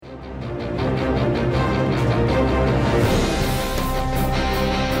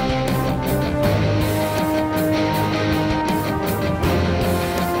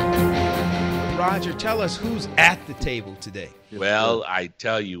tell us who's at the table today. Well, I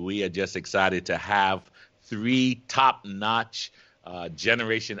tell you, we are just excited to have three top-notch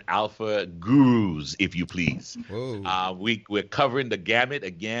Generation Alpha gurus, if you please. We're covering the gamut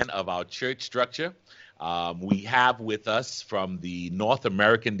again of our church structure. We have with us from the North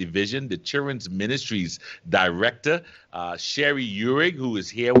American Division, the Children's Ministries Director, Sherri Uhrig, who is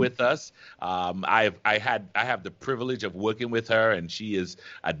here with us. I have the privilege of working with her, and she is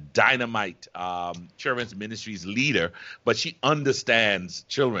a dynamite Children's Ministries leader, but she understands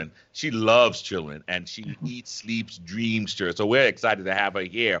children. She loves children, and she eats, sleeps, dreams children. So we're excited to have her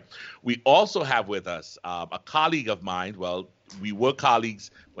here. We also have with us a colleague of mine. Well, we were colleagues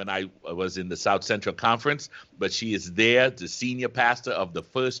when I was in the South Central Conference, but she is there, the senior pastor of the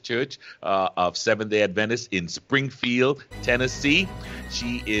First Church of Seventh-day Adventists in Springfield, Tennessee.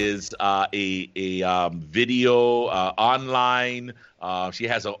 She is a video online. She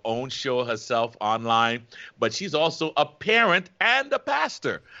has her own show herself online, but she's also a parent and a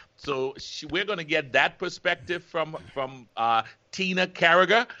pastor. So we're going to get that perspective from Tina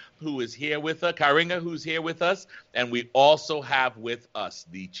Carriger, who is here with us, who's here with us. And we also have with us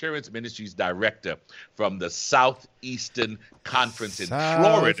the Children's Ministries Director from the Southeastern Conference in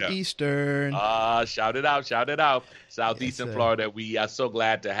Florida. Southeastern. Shout it out. Southeastern Yes, Florida. We are so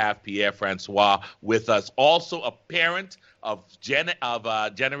glad to have Pierre Francois with us. Also a parent of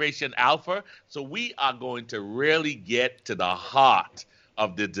Generation Alpha. So we are going to really get to the heart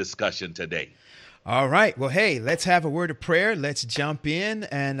of the discussion today. All right. Well, hey, let's have a word of prayer. Let's jump in.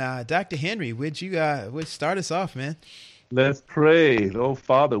 And Dr. Henry, would start us off, man? Let's pray. Oh,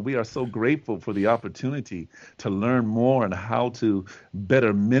 Father, we are so grateful for the opportunity to learn more on how to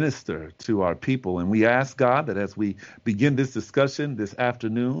better minister to our people. And we ask, God, that as we begin this discussion this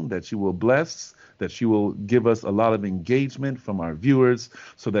afternoon, that you will bless, that you will give us a lot of engagement from our viewers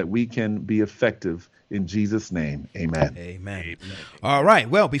so that we can be effective. In Jesus' name, amen. Amen. All right.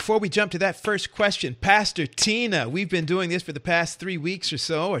 Well, before we jump to that first question, Pastor Tina, we've been doing this for the past 3 weeks or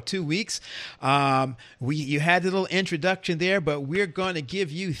so, or 2 weeks. You had a little introduction there, but we're going to give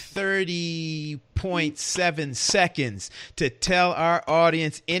you 30.7 seconds to tell our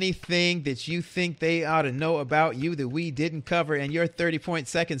audience anything that you think they ought to know about you that we didn't cover. And your 7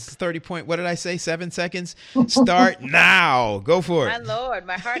 seconds? Start now. Go for it. My Lord,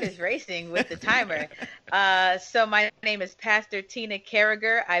 my heart is racing with the timer. So my name is Pastor Tina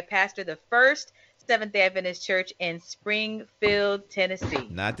Carriger. I pastor the First Seventh-day Adventist Church in Springfield, Tennessee.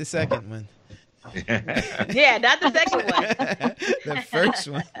 Not the second one. Yeah, not the second one. The first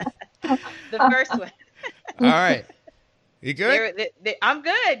one. The first one. All right. You good? I'm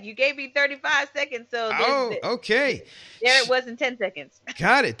good. You gave me 35 seconds. So okay. There it was in 10 seconds.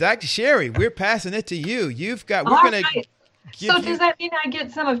 Got it. Dr. Sherri, we're passing it to you. So does that mean I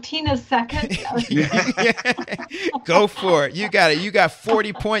get some of Tina's seconds? Go for it. You got it. You got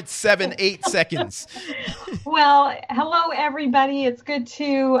 40.78 seconds. Well, hello, everybody. It's good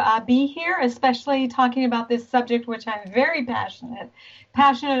to be here, especially talking about this subject, which I'm very passionate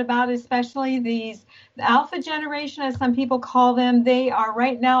about, especially the Alpha generation, as some people call them. They are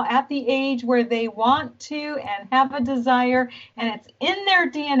right now at the age where they want to and have a desire, and it's in their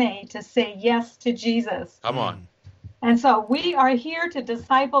DNA to say yes to Jesus. Come on. And so we are here to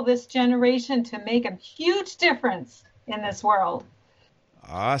disciple this generation to make a huge difference in this world.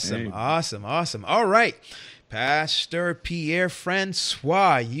 Awesome. All right. Pastor Pierre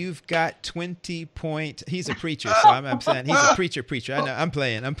Francois, you've got 20 points. He's a preacher, so I'm saying he's a preacher. I know. I'm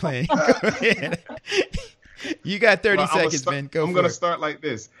playing. Go ahead. You got 30 seconds, man. I'm going to start like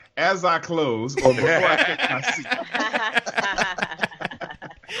this. As I close, or before I take my seat.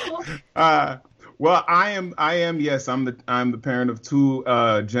 Well, I am. Yes, I'm the parent of two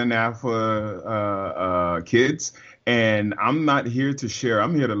Gen Alpha kids, and I'm not here to share.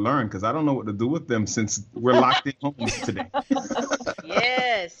 I'm here to learn because I don't know what to do with them since we're locked in homes today.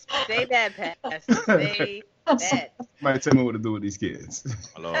 Yes, say that, Pastor. Say that. Somebody tell me what to do with these kids.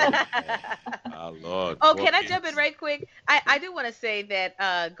 Lord. Lord. Oh, can I jump in right quick? I do want to say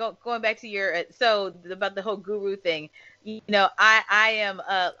that going back to your about the whole guru thing. I am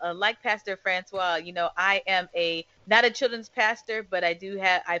like Pastor Francois. I am not a children's pastor, but I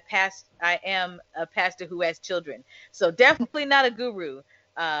am a pastor who has children. So definitely not a guru.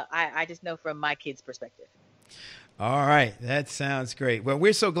 I just know from my kids' perspective. All right, that sounds great. Well,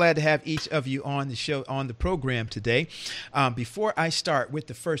 we're so glad to have each of you on the show, on the program today. Before I start with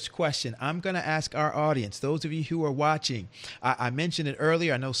the first question, I'm going to ask our audience, those of you who are watching, I mentioned it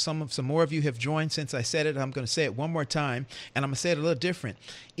earlier. I know some more of you have joined since I said it. I'm going to say it one more time, and I'm going to say it a little different.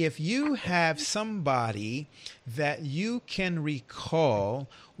 If you have somebody that you can recall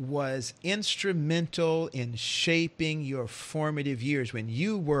was instrumental in shaping your formative years when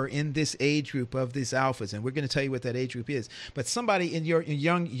you were in this age group of these alphas, and we're going to tell you what that age group is, but somebody in your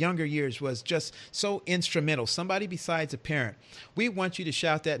younger years was just so instrumental, somebody besides a parent, we want you to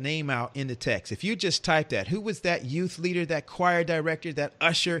shout that name out in the text. If you just type that, who was that youth leader, that choir director, that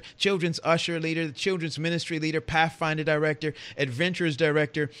usher, children's usher leader, the children's ministry leader, Pathfinder director, adventurers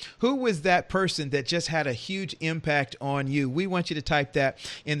director, who was that person that just had a huge impact on you? We want you to type that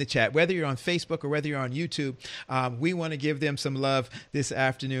in the chat, whether you're on Facebook or whether you're on YouTube. We want to give them some love this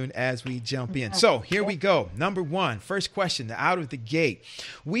afternoon as we jump in. So here we go. Number one, first question out of the gate.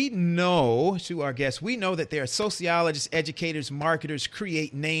 We know, to our guests, we know that there are sociologists, educators, marketers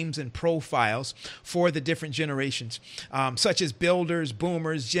create names and profiles for the different generations, such as builders,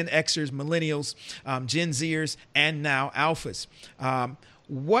 boomers, Gen Xers, millennials, Gen Zers, and now alphas.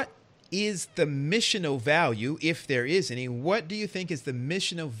 What is the missional value, if there is any? What do you think is the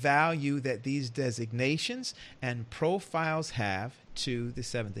missional value that these designations and profiles have to the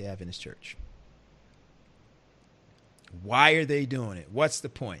Seventh-day Adventist Church? Why are they doing it? What's the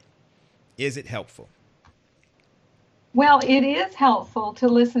point? Is it helpful? Well, it is helpful to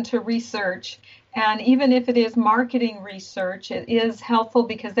listen to research. And even if it is marketing research, it is helpful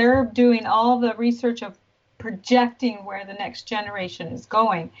because they're doing all the research of projecting where the next generation is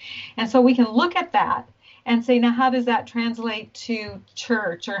going. And so we can look at that and say, now, how does that translate to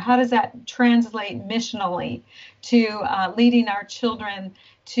church? Or how does that translate missionally to leading our children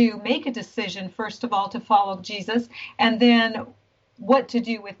to make a decision, first of all, to follow Jesus, and then what to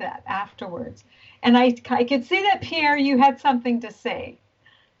do with that afterwards? And I could see that, Pierre, you had something to say.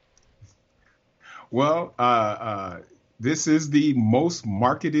 Well, this is the most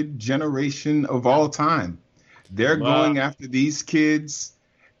marketed generation of all time. They're going after these kids,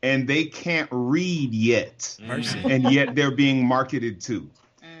 and they can't read yet. Mercy. And yet they're being marketed to.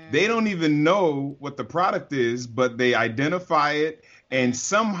 They don't even know what the product is, but they identify it, and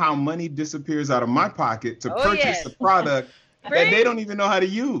somehow money disappears out of my pocket to purchase a product that they don't even know how to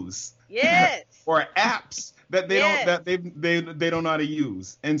use. Yes. Or apps that they don't know how to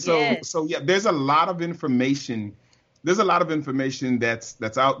use. And so there's a lot of information. There's a lot of information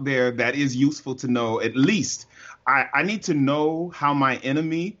that's out there that is useful to know. At least I need to know how my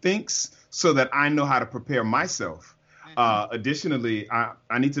enemy thinks so that I know how to prepare myself. Additionally,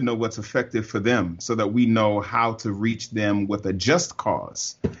 I need to know what's effective for them so that we know how to reach them with a just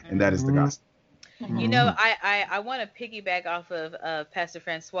cause. And that is the gospel. You know, I want to piggyback off of Pastor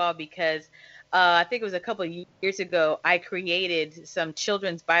Francois because I think it was a couple of years ago, I created some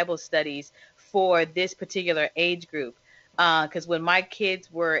children's Bible studies for this particular age group. Because when my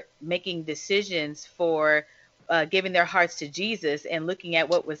kids were making decisions for giving their hearts to Jesus and looking at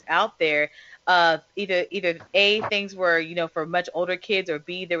what was out there, either A, things were, for much older kids, or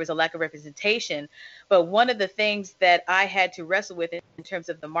B, there was a lack of representation. But one of the things that I had to wrestle with in terms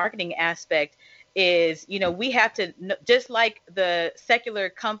of the marketing aspect is, we have to, just like the secular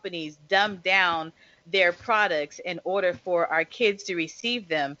companies dumb down their products in order for our kids to receive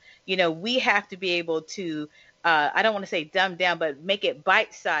them, we have to be able to, I don't want to say dumb down, but make it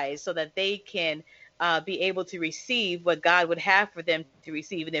bite-sized so that they can be able to receive what God would have for them to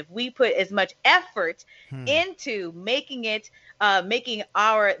receive. And if we put as much effort into making it, making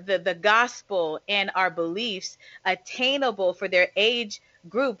the gospel and our beliefs attainable for their age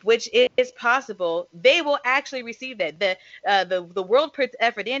group, which is possible, they will actually receive that. The world puts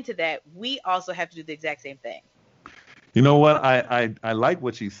effort into that. We also have to do the exact same thing. You know what? I like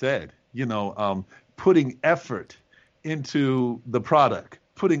what you said. Putting effort into the product,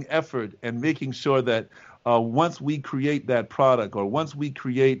 putting effort and making sure that once we create that product or once we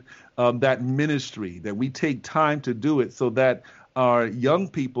create that ministry, that we take time to do it so that our young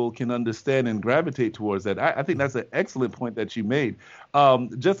people can understand and gravitate towards that. I think that's an excellent point that you made.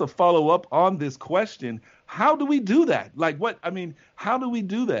 Just a follow up on this question, how do we do that? How do we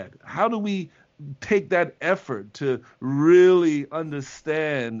do that? How do we take that effort to really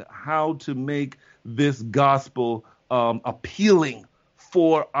understand how to make this gospel appealing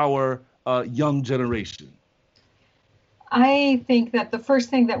for our young generation? I think that the first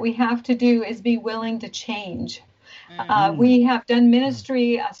thing that we have to do is be willing to change. We have done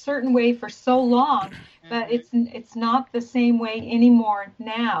ministry a certain way for so long, but it's not the same way anymore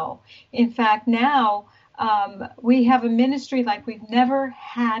now. In fact, now we have a ministry like we've never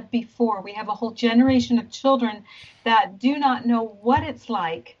had before. We have a whole generation of children that do not know what it's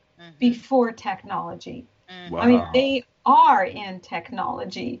like before technology. Wow. I mean, they are in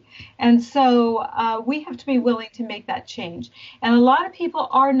technology. And so we have to be willing to make that change. And a lot of people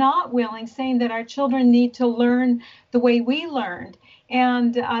are not willing, saying that our children need to learn the way we learned.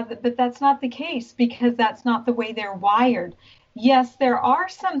 And but that's not the case, because that's not the way they're wired. Yes, there are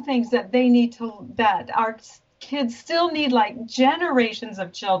some things that they need to, that our kids still need, like generations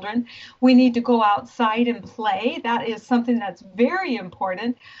of children. We need to go outside and play. That is something that's very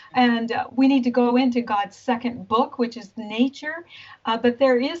important. And we need to go into God's second book, which is nature. But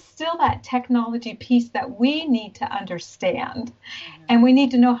there is still that technology piece that we need to understand. And we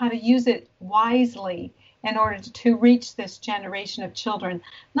need to know how to use it wisely in order to reach this generation of children.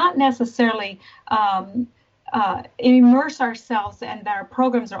 Not necessarily immerse ourselves and that our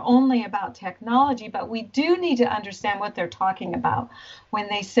programs are only about technology, but we do need to understand what they're talking about when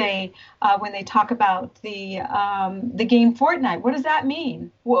they say, when they talk about the game Fortnite. What does that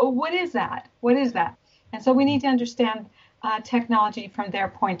mean? What is that? What is that? And so we need to understand technology from their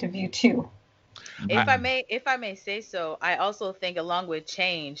point of view too. If I may say so, I also think, along with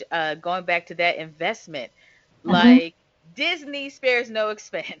change, going back to that investment, like Disney spares no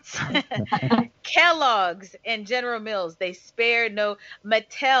expense. Kellogg's and General Mills, they spare no,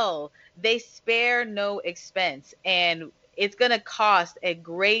 Mattel, they spare no expense. And it's going to cost a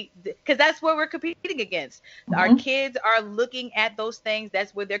great, because that's what we're competing against. Our kids are looking at those things.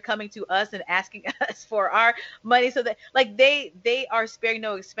 That's where they're coming to us and asking us for our money. So that, like, they are sparing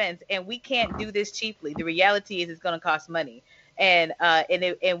no expense, and we can't do this cheaply. The reality is it's going to cost money. And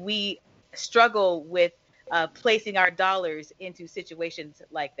we struggle with placing our dollars into situations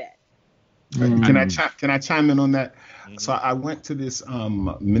like that. Can I chime in on that? So I went to this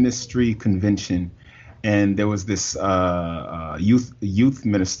ministry convention, and there was this youth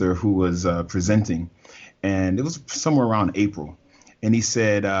minister who was presenting, and it was somewhere around April, and he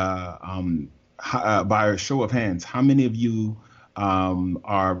said, by a show of hands, how many of you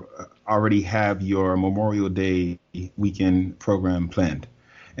already have your Memorial Day weekend program planned?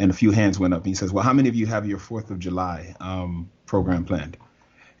 And a few hands went up. And he says, well, how many of you have your 4th of July program planned?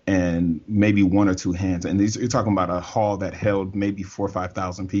 And maybe one or two hands. And you're talking about a hall that held maybe 4,000 or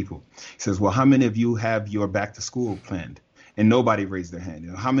 5,000 people. He says, well, how many of you have your back to school planned? And nobody raised their hand.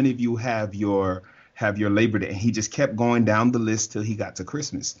 You know, how many of you have your Labor Day? And he just kept going down the list till he got to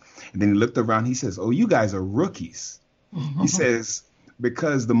Christmas. And then he looked around. He says, oh, you guys are rookies. He says,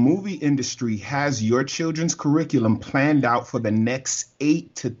 because the movie industry has your children's curriculum planned out for the next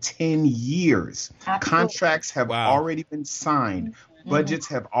 8 to 10 years. Absolutely. Contracts have already been signed. Budgets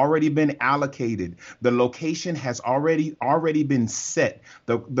have already been allocated. The location has already been set.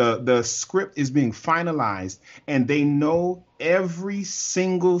 The script is being finalized, and they know every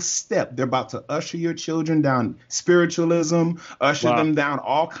single step. They're about to usher your children down spiritualism, usher them down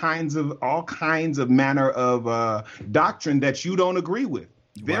all kinds of manner of doctrine that you don't agree with.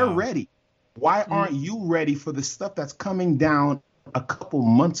 They're ready. Why aren't you ready for the stuff that's coming down a couple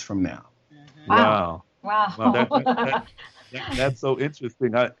months from now? Wow. That's so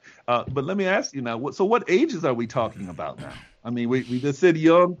interesting. But let me ask you now, so what ages are we talking about now? I mean, we just said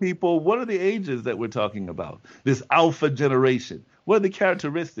young people. What are the ages that we're talking about? This alpha generation. What are the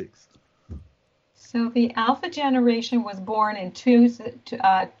characteristics? So the alpha generation was born in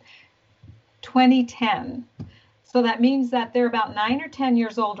 2010. So that means that they're about 9 or 10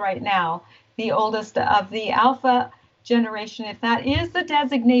 years old right now, the oldest of the alpha generation, if that is the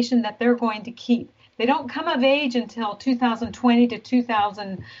designation that they're going to keep. They don't come of age until 2020 to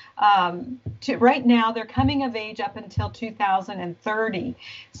 2000. Right now, they're coming of age up until 2030.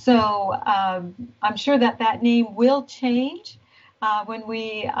 So I'm sure that name will change when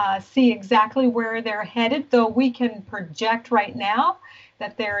we see exactly where they're headed, though we can project right now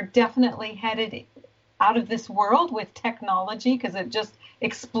that they're definitely headed out of this world with technology, because it just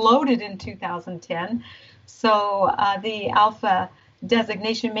exploded in 2010. So the alpha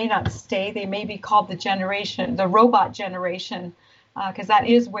designation may not stay. They may be called the robot generation, because that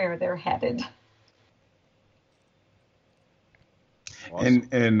is where they're headed. Awesome.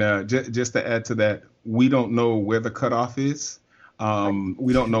 And just to add to that, we don't know where the cutoff is.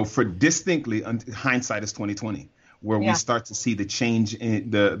 We don't know for distinctly. Hindsight is 2020, where we start to see the change in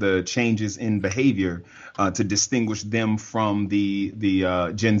the changes in behavior to distinguish them from the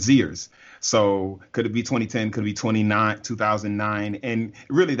Gen Zers. So could it be 2010? Could it be 2009? And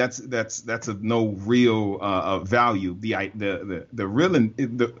really, that's of no real value. The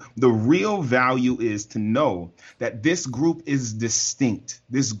real value is to know that this group is distinct.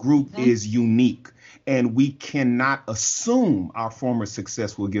 This group is unique. and we cannot assume our former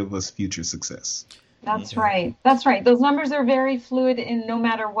success will give us future success. That's right. That's right. Those numbers are very fluid, and no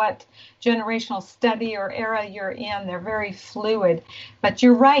matter what generational study or era you're in, they're very fluid. But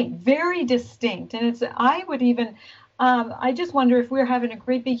you're right, very distinct. And I would even, I just wonder if we're having a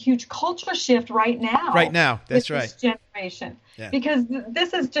great big huge culture shift right now. Right now, that's with right. This generation, yeah. Because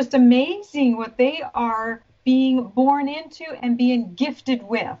this is just amazing what they are being born into and being gifted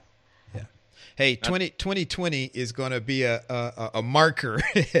with. Hey, 2020 is going to be a marker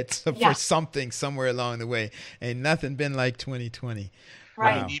for something somewhere along the way. Ain't nothing been like 2020.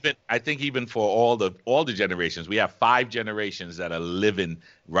 Right. Wow. I think even for all the generations, we have 5 generations that are living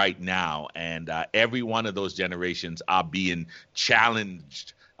right now, and every one of those generations are being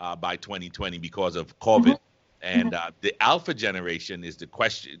challenged by 2020 because of COVID. Mm-hmm. And the alpha generation is the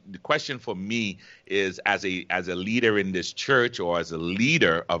question. The question for me is, as a leader in this church or as a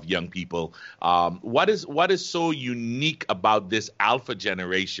leader of young people, what is so unique about this alpha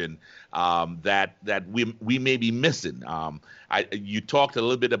generation that we may be missing? You talked a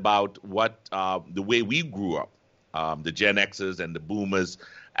little bit about what the way we grew up, the Gen Xers and the Boomers,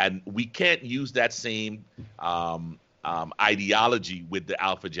 and we can't use that same ideology with the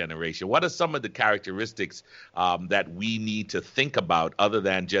alpha generation. What are some of the characteristics that we need to think about other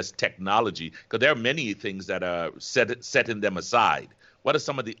than just technology? Because there are many things that are setting them aside. What are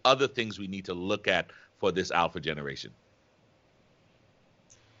some of the other things we need to look at for this alpha generation?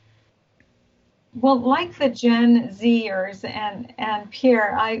 Well, like the Gen Zers and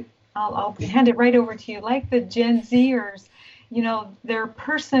Pierre, I'll hand it right over to you. Like the Gen Zers, their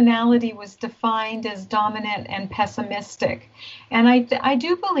personality was defined as dominant and pessimistic. And I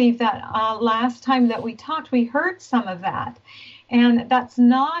do believe that last time that we talked, we heard some of that. And that's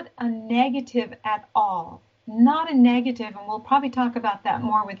not a negative at all. Not a negative. And we'll probably talk about that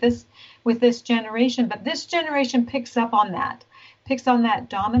more with this generation. But this generation picks on that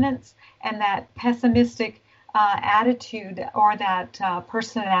dominance and that pessimistic attitude or that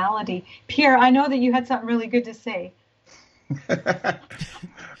personality. Pierre, I know that you had something really good to say.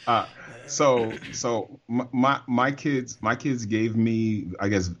 So my kids gave me, I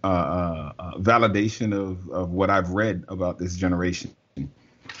guess, validation of what I've read about this generation.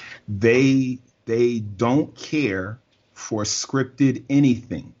 They don't care for scripted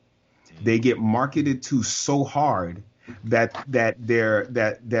anything. They get marketed to so hard that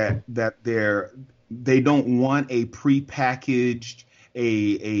they don't want a prepackaged,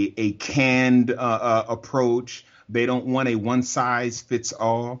 a canned approach. They don't want a one size fits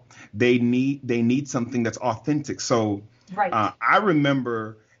all. They need something that's authentic. So right. I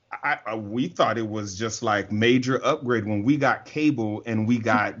remember we thought it was just like major upgrade when we got cable and we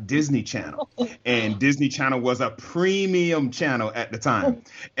got Disney Channel, and Disney Channel was a premium channel at the time.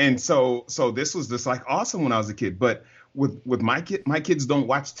 And so this was just like awesome when I was a kid. But with my kids don't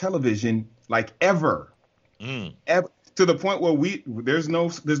watch television like ever. Ever. To the point where there's no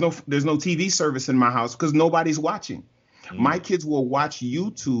TV service in my house because nobody's watching. My kids will watch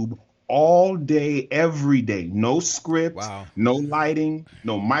YouTube all day, every day. No script, wow. No lighting,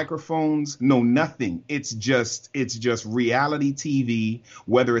 no microphones, no nothing. It's just reality TV,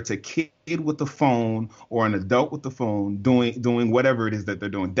 whether it's a kid with the phone or an adult with the phone doing whatever it is that they're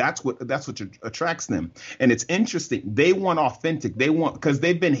doing. That's what attracts them. And it's interesting. They want authentic. They want, because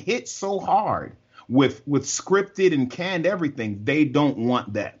they've been hit so hard with scripted and canned everything. They don't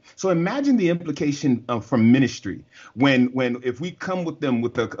want that. So imagine the implication from ministry when if we come with them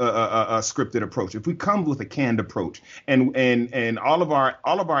with a scripted approach, if we come with a canned approach, and all of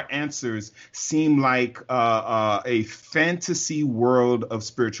our answers seem like a fantasy world of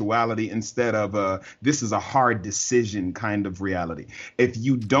spirituality instead of this is a hard decision kind of reality. If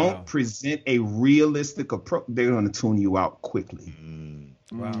you don't present a realistic approach, they're going to tune you out quickly.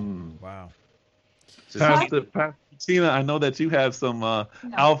 Wow. Pastor Tina, I know that you have some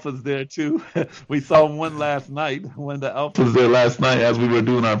alphas there too. We saw one last night when the alphas was there last night as we were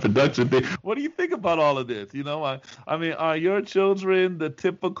doing our production thing. What do you think about all of this? I mean, are your children the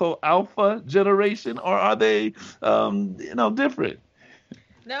typical alpha generation, or are they, different?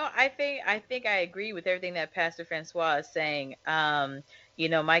 No, I think I agree with everything that Pastor Francois is saying.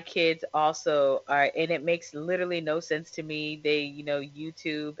 My kids also are, and it makes literally no sense to me. They,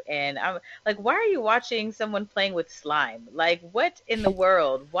 YouTube, and I'm like, why are you watching someone playing with slime? Like, what in the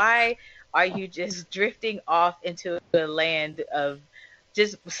world? Why are you just drifting off into a land of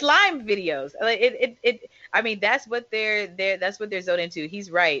just slime videos? Like I mean, that's what they're zoned into. He's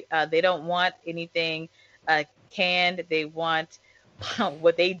right. They don't want anything canned. They want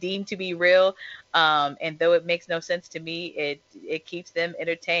what they deem to be real. And though it makes no sense to me, it keeps them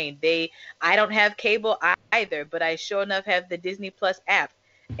entertained. I don't have cable either, but I sure enough have the Disney Plus app,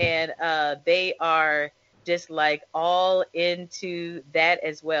 and they are just like all into that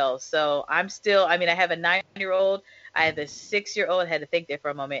as well. So I have a 9-year-old, I have a 6-year-old. I had to think there for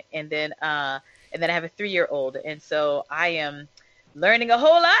a moment, and then I have a 3-year-old, and so I am learning a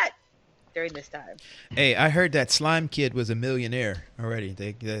whole lot during this time. Hey, I heard that Slime Kid was a millionaire already.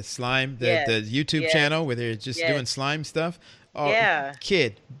 The slime, Yes. the YouTube Yes. channel where they're just Yes. doing slime stuff. Oh, Yeah.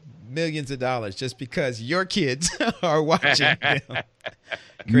 Kid, millions of dollars just because your kids are watching them.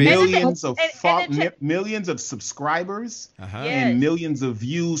 Crazy. Millions of subscribers Uh-huh. and millions of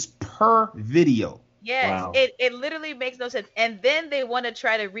views per video. Yes, Wow. it literally makes no sense. And then they want to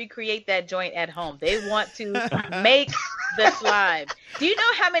try to recreate that joint at home. They want to make the slime. Do you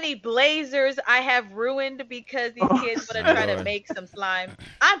know how many blazers I have ruined because these kids want to try to make some slime?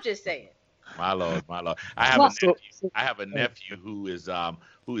 I'm just saying. My Lord. I have a nephew who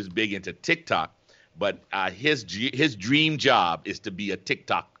is big into TikTok, but his dream job is to be a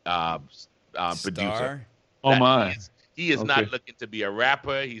TikTok producer. Oh my! He is not looking to be a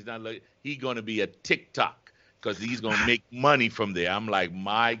rapper. He's going to be a TikTok because he's going to make money from there. I'm like,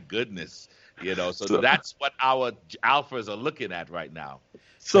 my goodness, So that's what our alphas are looking at right now.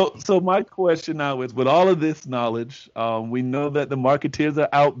 So my question now is, with all of this knowledge, we know that the marketeers are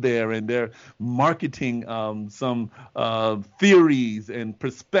out there and they're marketing some theories and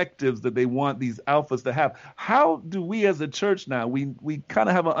perspectives that they want these alphas to have. How do we as a church now, we kind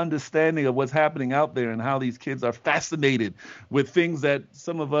of have an understanding of what's happening out there and how these kids are fascinated with things that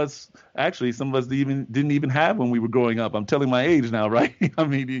some of us didn't even have when we were growing up. I'm telling my age now, right? I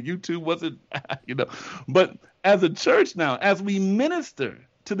mean, YouTube wasn't, but as a church now, as we minister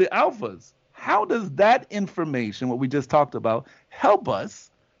to the alphas, how does that information, what we just talked about, help us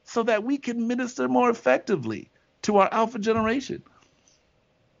so that we can minister more effectively to our alpha generation?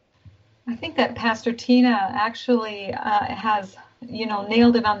 I think that Pastor Tina actually has,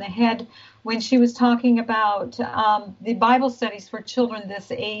 nailed it on the head when she was talking about the Bible studies for children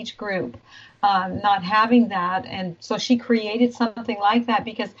this age group, not having that. And so she created something like that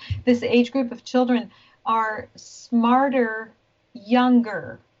because this age group of children are smarter,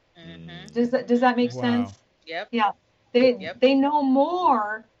 younger. Mm-hmm. Does that make sense? Yep. Yeah. They know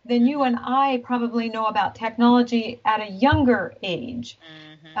more than you and I probably know about technology at a younger age,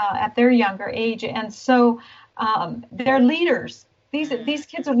 at their younger age. And so they're leaders. These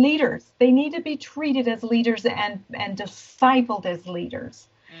kids are leaders. They need to be treated as leaders and discipled as leaders.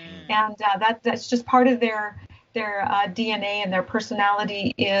 And that's just part of their DNA, and their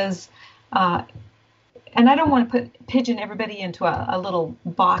personality is and I don't want to pigeon everybody into a little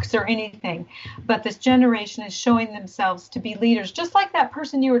box or anything, but this generation is showing themselves to be leaders. Just like that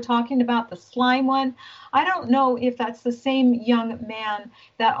person you were talking about, the slime one. I don't know if that's the same young man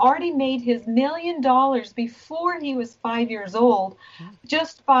that already made his $1 million before he was 5 years old,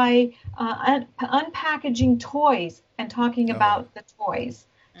 just by unpackaging toys and talking about the toys,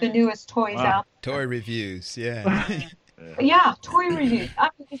 the newest toys out there. Toy reviews, yeah. Yeah, toy reviews. I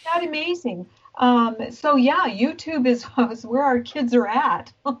mean, is that amazing? So yeah, YouTube is where our kids are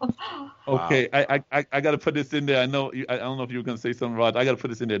at. Okay, I got to put this in there. I don't know if you were going to say something, Rod. I got to put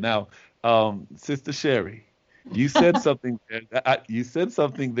this in there now. Sister Sherri, you said something there. You said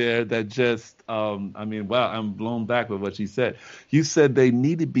something there that just, wow, I'm blown back with what you said. You said they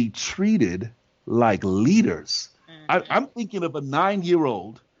need to be treated like leaders. I'm thinking of a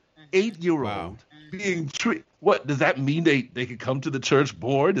 9-year-old, 8-year-old being treated. What does that mean? They can come to the church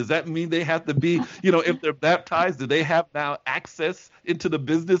board? Does that mean they have to be, if they're baptized, do they have now access into the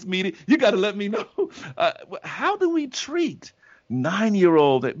business meeting? You got to let me know. How do we treat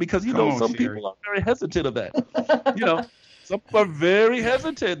 9-year-old? Because, some people are very hesitant of that. Some people are very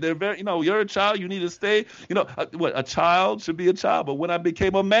hesitant. They're very, you're a child, you need to stay. A child should be a child. But when I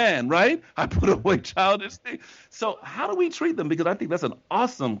became a man, right, I put away childish things. So how do we treat them? Because I think that's an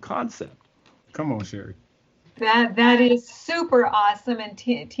awesome concept. Come on, Sherri. That is super awesome. And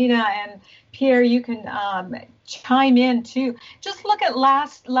Tina and Pierre, you can chime in too. Just look at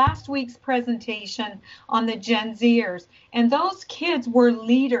last week's presentation on the Gen Zers. And those kids were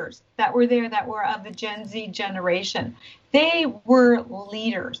leaders that were there that were of the Gen Z generation. They were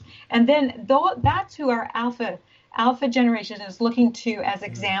leaders. And then that's who our alpha generation is looking to as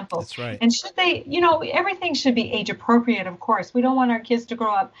examples. That's right. And should they, everything should be age appropriate, of course. We don't want our kids to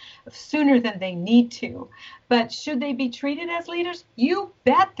grow up sooner than they need to. But should they be treated as leaders? You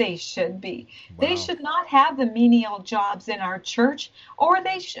bet they should be. Wow. They should not have the menial jobs in our church, or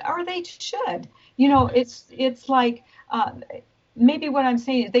they should. It's like maybe what I'm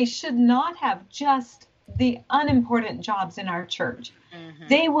saying is they should not have just the unimportant jobs in our church. Mm-hmm.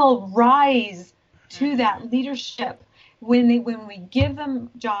 They will rise to that leadership when we give them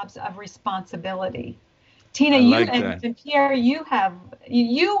jobs of responsibility. Tina, and Pierre, you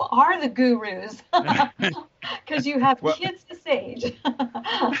are the gurus because you have kids this age.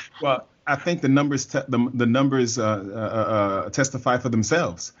 Well, I think the numbers testify for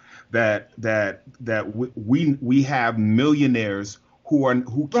themselves. That we have millionaires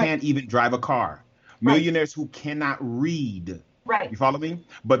who can't even drive a car, millionaires who cannot read. Right. You follow me?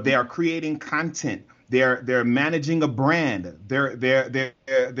 But they are creating content. They're managing a brand. They've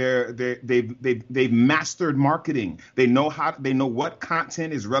mastered marketing. They know what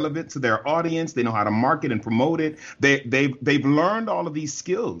content is relevant to their audience. They know how to market and promote it. They've learned all of these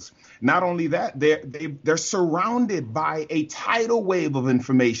skills. Not only that, they're surrounded by a tidal wave of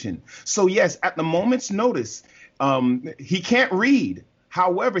information. So yes, at the moment's notice, he can't read.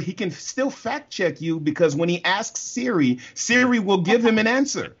 However, he can still fact check you because when he asks Siri will give him an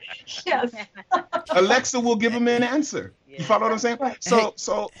answer. Yes. Alexa will give him an answer. You follow what I'm saying?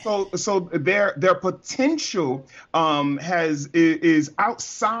 So their potential is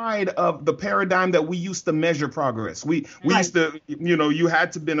outside of the paradigm that we used to measure progress. We used to, you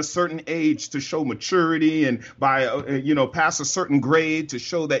had to be in a certain age to show maturity and by pass a certain grade to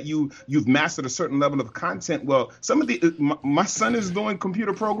show that you've mastered a certain level of content. Well, my son is doing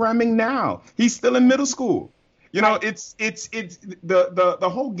computer programming now. He's still in middle school. It's the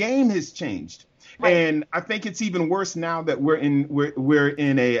whole game has changed. Right. And I think it's even worse now that we're in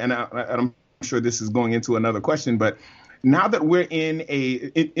and I'm sure this is going into another question, but now that we're in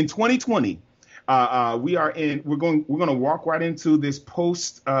 2020, we're going to walk right into this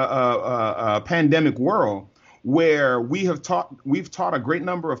post pandemic world where we've taught a great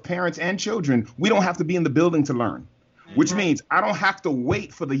number of parents and children we don't have to be in the building to learn. Which means I don't have to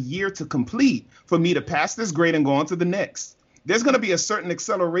wait for the year to complete for me to pass this grade and go on to the next. There's going to be a certain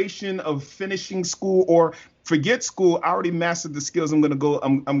acceleration of finishing school or forget school. I already mastered the skills. I'm going to go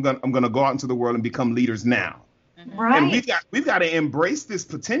out into the world and become leaders now. Right. And we've got to embrace this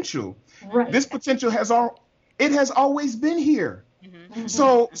potential. Right. This potential has always been here. Mm-hmm.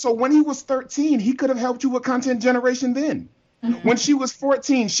 So when he was 13, he could have helped you with content generation then. Mm-hmm. When she was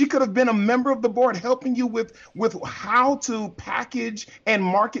 14, she could have been a member of the board helping you with how to package and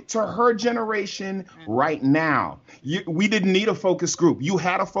market to her generation right now. We didn't need a focus group. You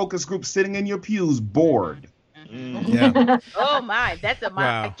had a focus group sitting in your pews bored. Yeah. Oh my, that's a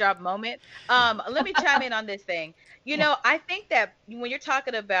mic drop moment. Let me chime in on this thing. I think that when you're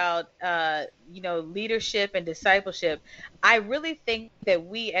talking about, leadership and discipleship, I really think that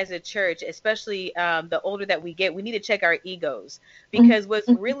we as a church, especially the older that we get, we need to check our egos because what's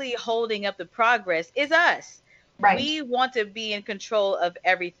really holding up the progress is us. Right. We want to be in control of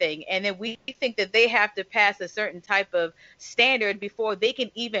everything. And then we think that they have to pass a certain type of standard before they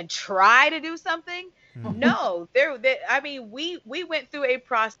can even try to do something. No, we went through a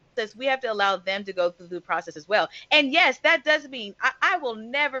process. We have to allow them to go through the process as well. And yes, that does mean I will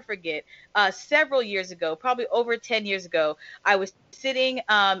never forget several years ago, probably over 10 years ago, I was sitting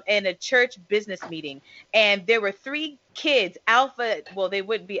in a church business meeting and there were 3 kids, alpha. Well, they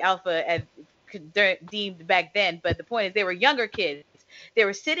wouldn't be alpha as deemed back then. But the point is they were younger kids. They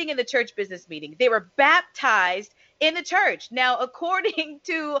were sitting in the church business meeting. They were baptized in the church. Now, according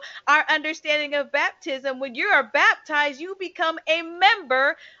to our understanding of baptism, when you are baptized, you become a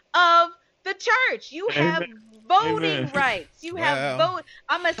member of the church. You have voting rights. You have vote.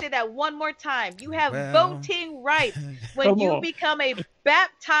 I'm going to say that one more time. You have voting rights when you become a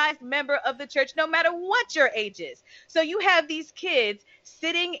baptized member of the church, no matter what your age is. So you have these kids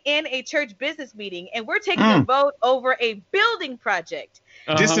sitting in a church business meeting, and we're taking a vote over a building project.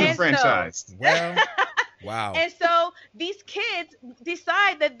 Disenfranchised. Wow. And so these kids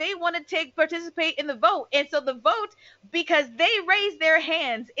decide that they want to participate in the vote. And so the vote, because they raise their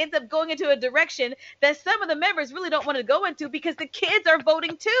hands, ends up going into a direction that some of the members really don't want to go into because the kids are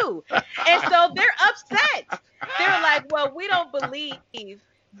voting too. And so they're upset. They're like, well, we don't believe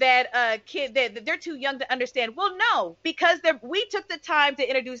that that they're too young to understand. Well, no, because we took the time to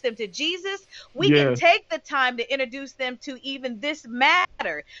introduce them to Jesus. We can take the time to introduce them to even this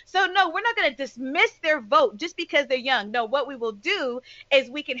matter. So no, we're not going to dismiss their vote just because they're young. No, what we will do is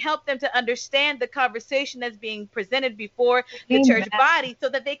we can help them to understand the conversation that's being presented before the church body so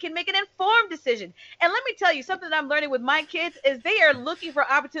that they can make an informed decision. And let me tell you, something that I'm learning with my kids is they are looking for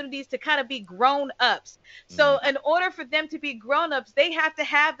opportunities to kind of be grown-ups. So in order for them to be grown-ups, they have to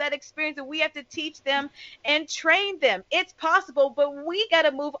have that experience, and we have to teach them and train them. It's possible, but we got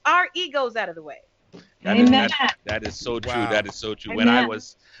to move our egos out of the way. Amen. That is so true. Wow. That is so true. Amen.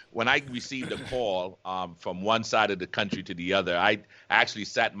 When I received a call from one side of the country to the other, I actually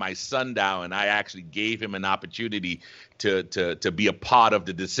sat my son down and I actually gave him an opportunity to be a part of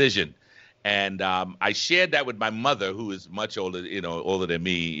the decision. And I shared that with my mother, who is much older, older than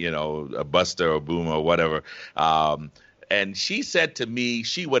me, a Buster or Boomer or whatever. And she said to me,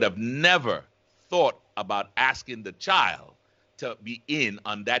 she would have never thought about asking the child to be in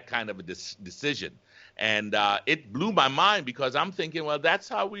on that kind of a decision. And it blew my mind because I'm thinking, well, that's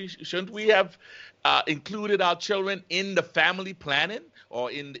how shouldn't we have included our children in the family planning or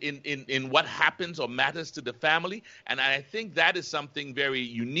in what happens or matters to the family. And I think that is something very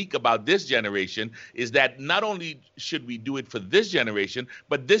unique about this generation, is that not only should we do it for this generation,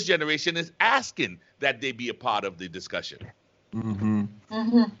 but this generation is asking that they be a part of the discussion. Mm-hmm.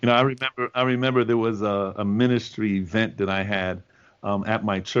 Mm-hmm. I remember there was a ministry event that I had at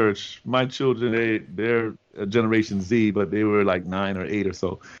my church. My children, they're Generation Z, but they were like 9 or 8 or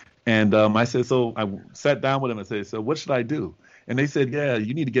so. And I said, so I sat down with them and said, so what should I do? And they said, yeah,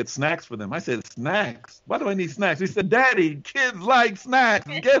 you need to get snacks for them. I said, snacks? Why do I need snacks? He said, Daddy, kids like snacks.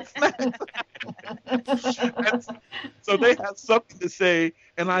 Get snacks. So they have something to say,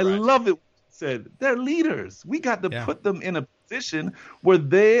 and I love it. Said they're leaders. We got to put them in a position where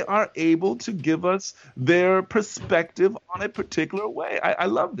they are able to give us their perspective on a particular way. I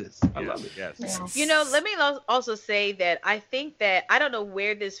love this. I love it. Yes. Let me also say that I think that I don't know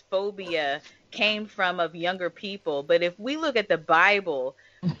where this phobia came from of younger people, but if we look at the Bible,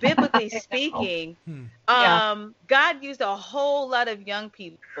 biblically speaking, God used a whole lot of young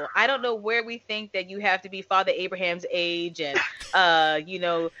people. I don't know where we think that you have to be Father Abraham's age and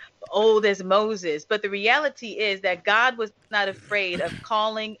old as Moses, but the reality is that God was not afraid of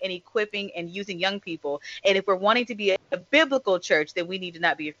calling and equipping and using young people. And if we're wanting to be a biblical church, then we need to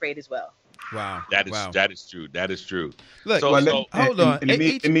not be afraid as well. Wow. That is true. That is true. Look, hold on. Let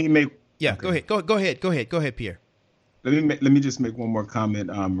me make. Yeah, okay. Go ahead, Pierre. Let me just make one more comment,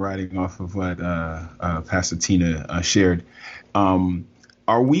 riding off of what Pastor Tina shared.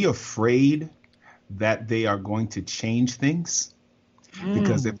 Are we afraid that they are going to change things?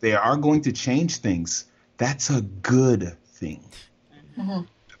 Because if they are going to change things, that's a good thing. Mm-hmm.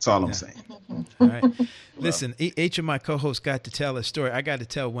 That's all I'm saying. All right. Listen, each of my co-hosts got to tell a story. I got to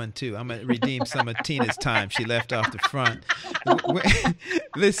tell one too. I'm going to redeem some of Tina's time. She left off the front.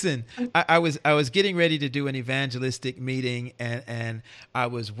 Listen, I was getting ready to do an evangelistic meeting, and I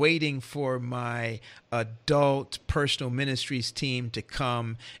was waiting for my adult personal ministries team to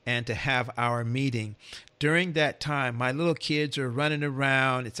come and to have our meeting. During that time, my little kids are running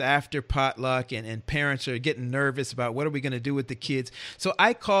around. It's after potluck, and parents are getting nervous about what are we going to do with the kids. So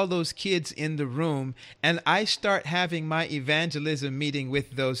I call those kids in the room, and I start having my evangelism meeting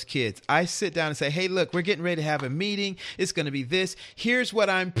with those kids. I sit down and say, hey, look, we're getting ready to have a meeting. It's going to be this. Here's what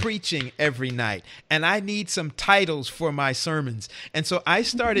I'm preaching every night, and I need some titles for my sermons. And so I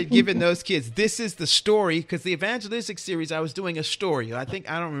started giving those kids, this is the story, because the evangelistic series, I was doing a story. I don't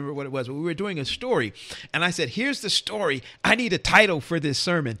remember what it was, but we were doing a story. And I said, here's the story. I need a title for this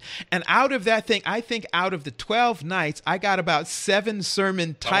sermon. And out of that thing, I think out of the 12 nights, I got about 7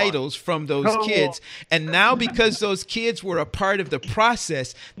 sermon titles from those kids. And now because those kids were a part of the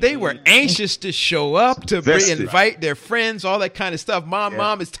process, they were anxious to show up, to invite their friends, all that kind of stuff.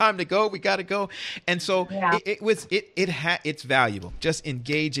 Mom, it's time to go. We got to go. And so it's valuable. Just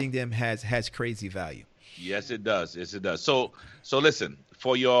engaging them has crazy value. Yes, it does. Yes, it does. So listen,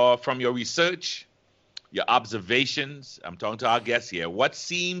 from your research, your observations, I'm talking to our guests here, what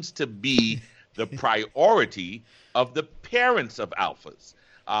seems to be the priority of the parents of alphas?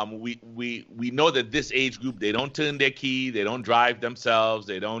 We know that this age group, they don't turn their key, they don't drive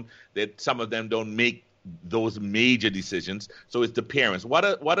themselves, some of them don't make those major decisions. So it's the parents. What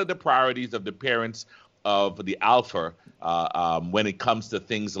are the priorities of the parents of the alpha when it comes to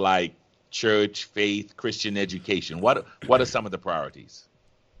things like church, faith, Christian education? What are some of the priorities?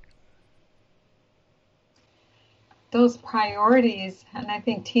 Those priorities, and I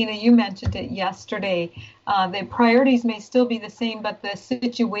think, Tina, you mentioned it yesterday, the priorities may still be the same, but the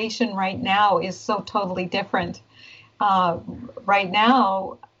situation right now is so totally different. Right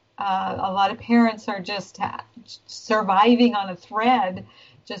now, a lot of parents are just surviving on a thread,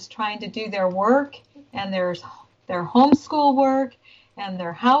 just trying to do their work and their homeschool work and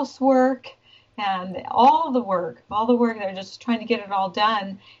their housework and all the work, they're just trying to get it all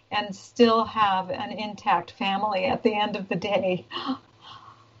done and still have an intact family at the end of the day.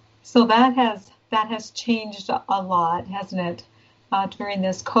 So that has changed a lot, hasn't it, during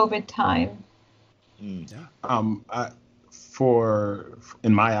this COVID time? In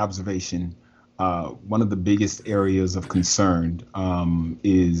my observation, one of the biggest areas of concern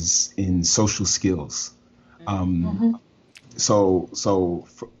is in social skills. So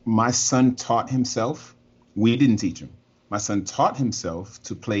my son taught himself. We didn't teach him. My son taught himself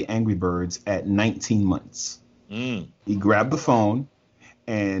to play Angry Birds at 19 months. He grabbed the phone,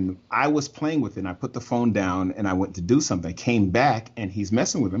 and I was playing with it. And I put the phone down, and I went to do something. I came back, and he's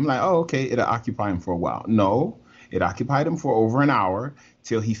messing with him. I'm like, oh, okay, it'll occupy him for a while. No, it occupied him for over an hour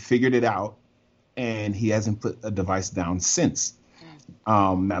till he figured it out, and he hasn't put a device down since.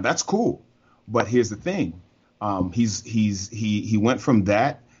 Now that's cool, but here's the thing: he went from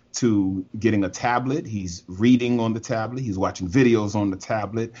that to getting a tablet. He's reading on the tablet. He's watching videos on the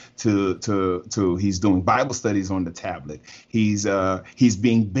tablet. To he's doing Bible studies on the tablet. He's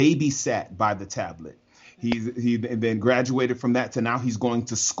being babysat by the tablet. He then graduated from that to now he's going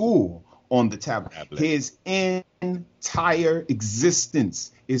to school on the tablet. His entire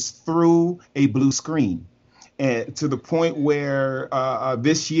existence is through a blue screen. And to the point where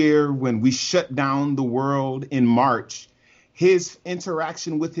this year, when we shut down the world in March, his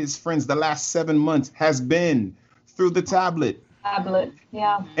interaction with his friends the last 7 months has been through the tablet.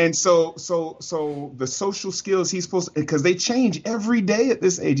 Yeah. And so the social skills he's supposed to, because they change every day at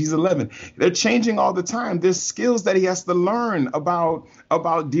this age. He's 11. They're changing all the time. There's skills that he has to learn about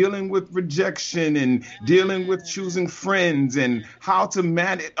dealing with rejection and dealing with choosing friends and how to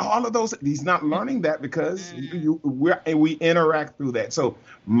manage all of those. He's not learning that because we interact through that. So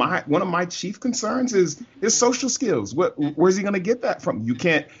one of my chief concerns is his social skills. Where's he going to get that from? You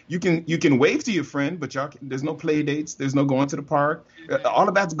can wave to your friend, but there's no play dates. There's no going to the park. All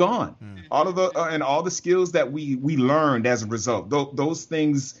of that's gone. All of all the skills that we learned as a result. Those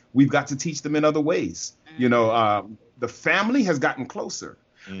things we've got to teach them in other ways. The family has gotten closer,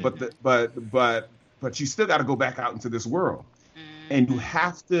 but you still got to go back out into this world, and you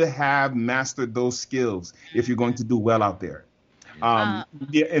have to have mastered those skills if you're going to do well out there. And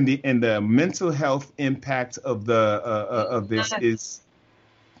the mental health impact of this is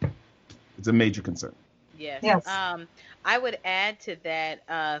it's a major concern. Yes. I would add to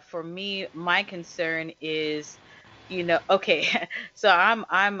that. For me, my concern is, okay, so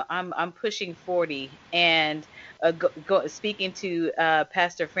I'm pushing 40, and speaking to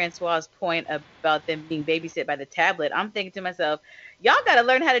Pastor Francois's point about them being babysit by the tablet, I'm thinking to myself, y'all got to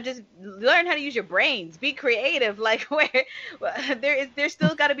learn how to use your brains, be creative. Like where there's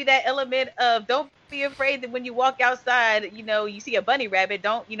still got to be that element of don't be afraid that when you walk outside, you see a bunny rabbit,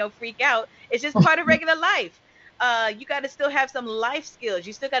 don't freak out. It's just part of regular life. You got to still have some life skills.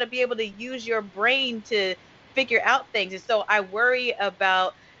 You still got to be able to use your brain to figure out things. And so I worry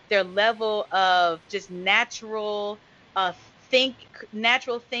about their level of just natural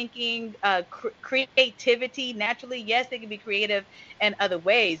thinking, creativity. Naturally, yes, they can be creative in other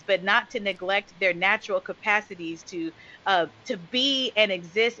ways, but not to neglect their natural capacities to be and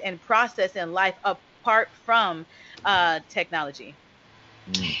exist and process in life apart from technology.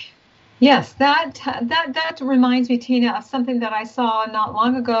 Yes, that reminds me, Tina, of something that I saw not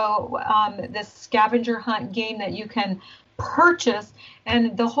long ago, this scavenger hunt game that you can purchase.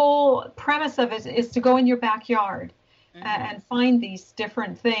 And the whole premise of it is to go in your backyard and find these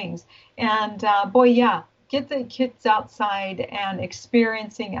different things. And get the kids outside and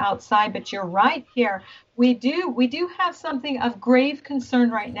experiencing outside. But you're right here. We do have something of grave concern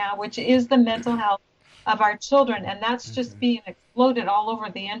right now, which is the mental health of our children. And that's just being exploded all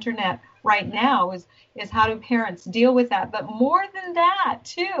over the internet right now is how do parents deal with that? But more than that,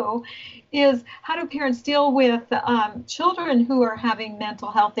 too, is how do parents deal with children who are having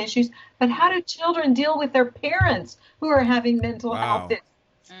mental health issues, but how do children deal with their parents who are having mental health issues?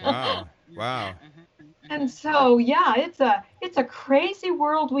 Wow. And so, it's a crazy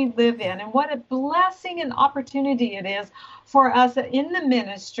world we live in, and what a blessing and opportunity it is for us in the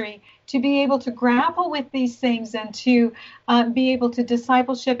ministry to be able to grapple with these things and to be able to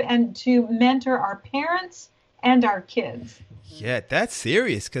discipleship and to mentor our parents and our kids. Yeah, that's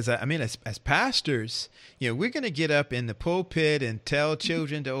serious because, as pastors, we're going to get up in the pulpit and tell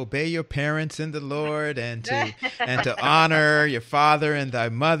children to obey your parents in the Lord and to honor your father and thy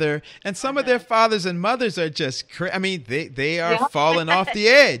mother. And some of their fathers and mothers are just, they are falling off the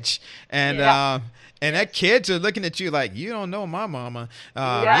edge. And and that kids are looking at you like, you don't know my mama.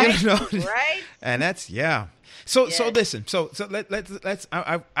 You don't know. Right. And that's, So listen, so let's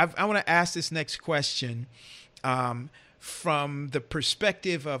I want to ask this next question. From the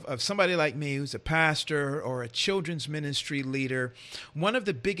perspective of somebody like me who's a pastor or a children's ministry leader, one of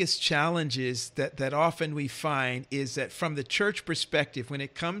the biggest challenges that often we find is that from the church perspective, when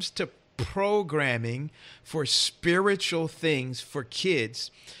it comes to programming for spiritual things for kids,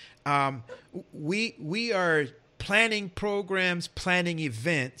 we are planning programs, planning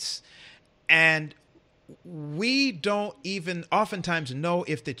events, and we don't even oftentimes know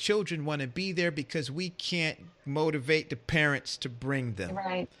if the children want to be there because we can't motivate the parents to bring them.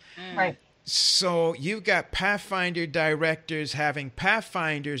 Right. Right. So you've got Pathfinder directors having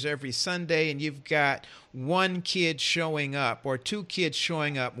Pathfinders every Sunday, and you've got one kid showing up or two kids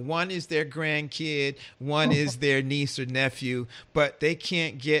showing up. One is their grandkid, one is their niece or nephew, but they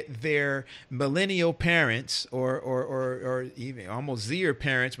can't get their millennial parents or even almost Zer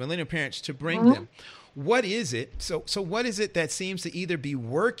parents, millennial parents to bring them. What is it? So what is it that seems to either be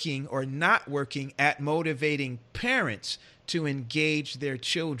working or not working at motivating parents to engage their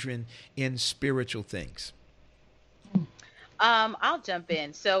children in spiritual things? I'll jump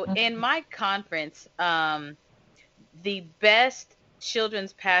in. So in my conference, the best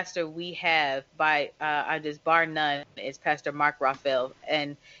children's pastor we have by I just bar none is Pastor Mark Raphael,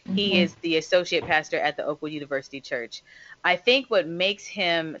 and he is the associate pastor at the Oakwood University Church. I think what makes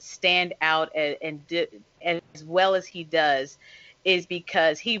him stand out and as well as he does is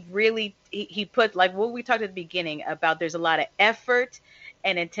because he really he put, like what we talked at the beginning about, there's a lot of effort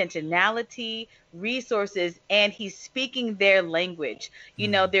and intentionality, resources, and he's speaking their language. You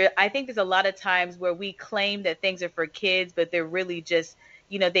know, I think there's a lot of times where we claim that things are for kids, but they're really just,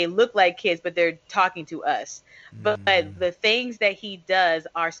 you know, they look like kids, but they're talking to us. But the things that he does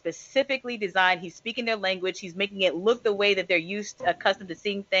are specifically designed. He's speaking their language. He's making it look the way that they're accustomed to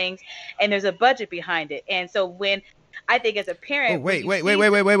seeing things. And there's a budget behind it. And so when I think as a parent, wait.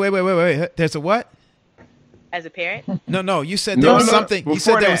 There's a what? As a parent? No. You said there was something. You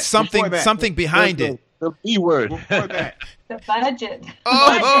said there was something behind it. The B word. Before that. The budget.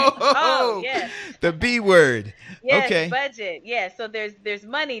 Oh, yeah. The B word. Yes, okay. Budget. Yeah. So there's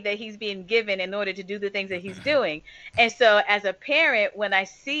money that he's being given in order to do the things that he's doing. And so as a parent, when I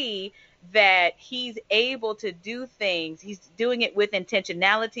see that he's able to do things, he's doing it with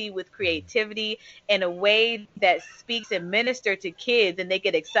intentionality, with creativity, in a way that speaks and minister to kids, and they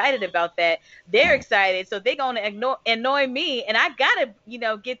get excited about that. They're excited, so they're going to annoy me, and I gotta,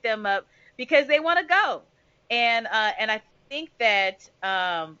 get them up because they want to go. And I think that,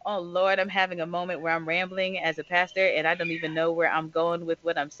 oh Lord, I'm having a moment where I'm rambling as a pastor, and I don't even know where I'm going with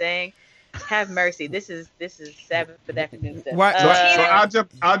what I'm saying. Have mercy. This is Sabbath afternoon stuff. So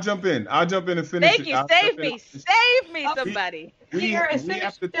I'll jump in. I'll jump in and finish. Thank you. Save me, somebody. We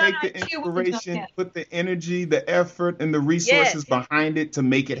have to take the inspiration, put the energy, the effort, and the resources behind it to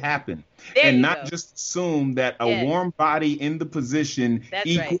make it happen. And not just assume that a warm body in the position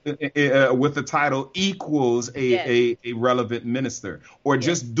with the title equals a relevant minister, or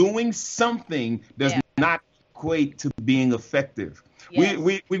just doing something does not equate to being effective. Yes.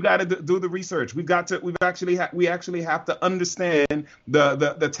 We've got to do the research. We actually have to understand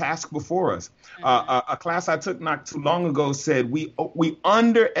the task before us. A class I took not too long ago said we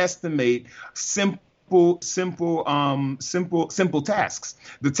underestimate simple tasks.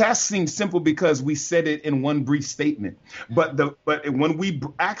 The task seems simple because we said it in one brief statement. But when we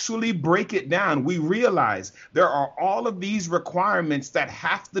actually break it down, we realize there are all of these requirements that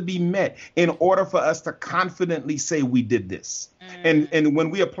have to be met in order for us to confidently say we did this. And when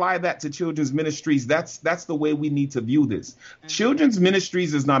we apply that to children's ministries, that's the way we need to view this. Children's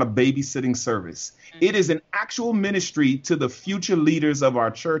ministries is not a babysitting service. It is an actual ministry to the future leaders of our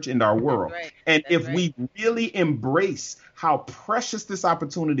church and our world. And if we really embrace how precious this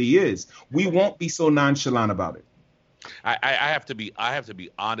opportunity is, we won't be so nonchalant about it. I have to be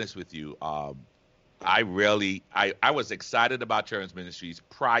honest with you. I was excited about children's ministries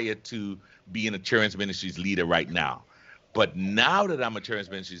prior to being a children's ministries leader right now. But now that I'm a children's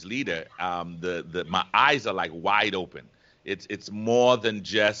ministries leader, my eyes are like wide open. It's more than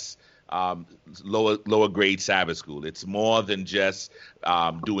just lower grade Sabbath school. It's more than just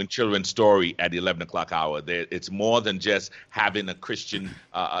doing children's story at the 11 o'clock hour. It's more than just having a Christian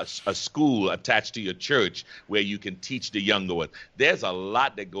a school attached to your church where you can teach the younger ones. There's a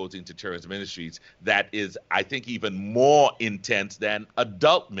lot that goes into children's ministries that is, I think, even more intense than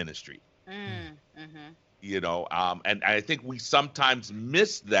adult ministry. And I think we sometimes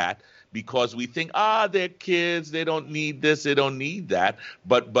miss that because we think, they're kids, they don't need this, they don't need that.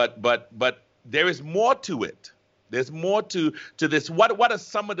 But there is more to it. There's more to this. What are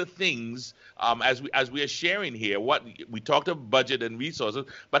some of the things as we are sharing here? What we talked about budget and resources,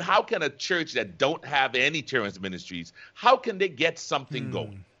 but how can a church that don't have any children's ministries, how can they get something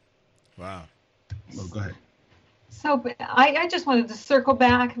going? Wow. Well, go ahead. So I just wanted to circle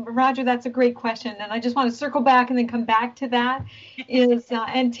back. Roger, that's a great question. And I just want to circle back and then come back to that.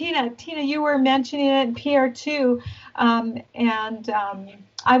 And Tina, you were mentioning it, and Pierre too.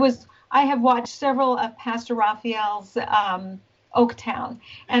 I have watched several of Pastor Raphael's Oaktown,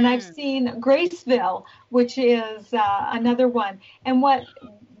 and I've seen Graceville, which is another one. And what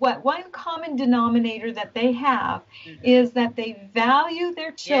one common denominator that they have is that they value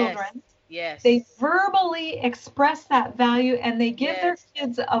their children. Yes. They verbally express that value, and they give their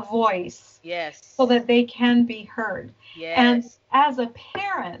kids a voice. Yes. So that they can be heard. Yes. And as a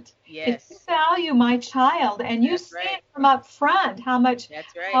parent, if you value my child and you say it from up front how much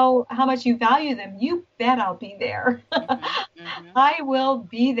how much you value them, you bet I'll be there. I will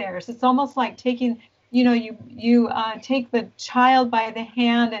be there. So it's almost like taking, you take the child by the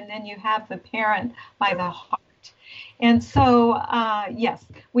hand and then you have the parent by the heart. And so, yes,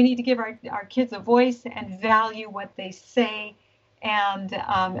 we need to give our kids a voice and value what they say and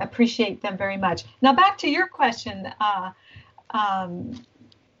appreciate them very much. Now, back to your question,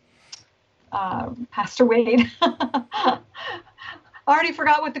 Pastor Wade. I already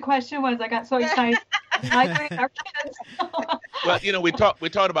forgot what the question was. I got so excited. Our kids. Well, we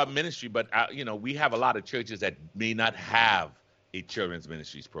talked about ministry, but we have a lot of churches that may not have a children's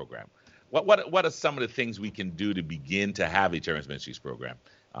ministries program. What are some of the things we can do to begin to have a children's ministries program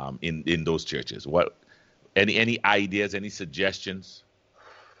in those churches? Any ideas? Any suggestions?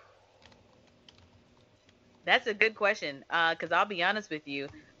 That's a good question. Because I'll be honest with you,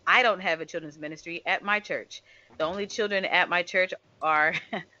 I don't have a children's ministry at my church. The only children at my church are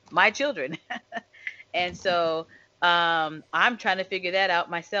my children. And so I'm trying to figure that out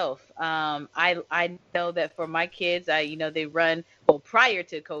myself. I know that for my kids, they run, prior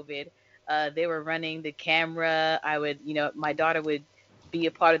to COVID, they were running the camera. My daughter would be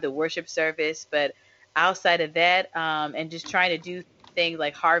a part of the worship service, but outside of that, and just trying to do things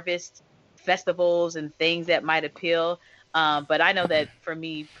like harvest festivals and things that might appeal. But I know that for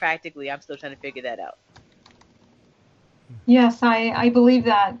me, practically, I'm still trying to figure that out. Yes, I believe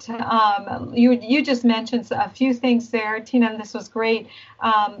that. You just mentioned a few things there, Tina, and this was great.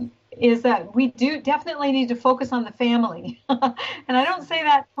 Is that we do definitely need to focus on the family. And I don't say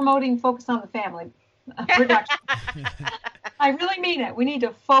that promoting focus on the family production. I really mean it. We need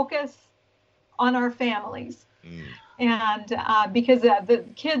to focus on our families. And because the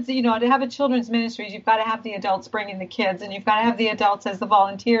kids, to have a children's ministry, you've got to have the adults bringing the kids, and you've got to have the adults as the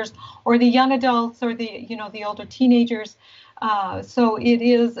volunteers, or the young adults, or the older teenagers. So it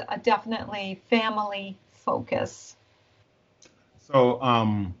is a definitely family focus.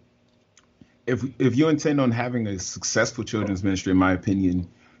 So if you intend on having a successful children's ministry, in my opinion,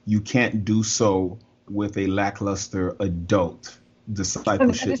 you can't do so with a lackluster adult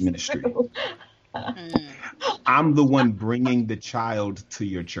discipleship ministry. I'm the one bringing the child to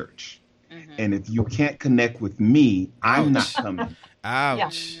your church. And if you can't connect with me, I'm not coming.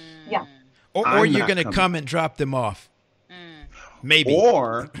 Ouch. Yeah. Or you're going to come and drop them off. Maybe.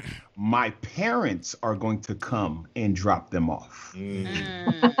 Or my parents are going to come and drop them off.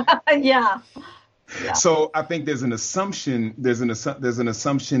 Yeah. So I think there's an assumption. There's an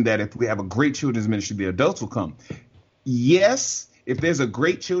assumption that if we have a great children's ministry, the adults will come. Yes, if there's a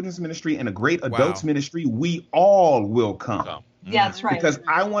great children's ministry and a great adults ministry, we all will come. Yeah, that's right. Because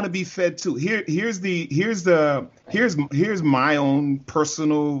I want to be fed too. Here's my own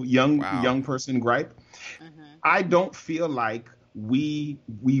personal young person gripe. I don't feel like we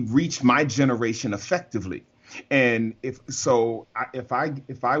reach my generation effectively. And if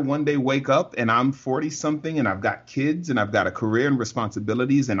I one day wake up and I'm 40 something and I've got kids and I've got a career and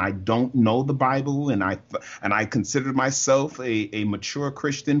responsibilities and I don't know the Bible and I consider myself a mature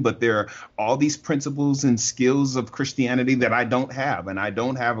Christian, but there are all these principles and skills of Christianity that I don't have, and I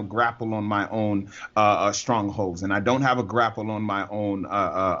don't have a grapple on my own strongholds, and I don't have a grapple on my own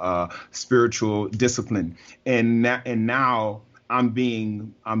spiritual discipline, and now I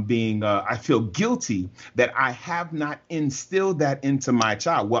feel guilty that I have not instilled that into my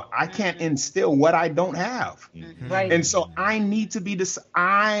child. Well, I can't instill what I don't have. Right. And so I need to be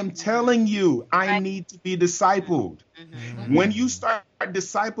I'm telling you, I need to be discipled. When you start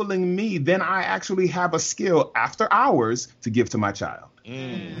discipling me, then I actually have a skill after hours to give to my child.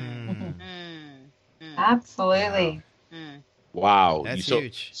 Absolutely. Wow. That's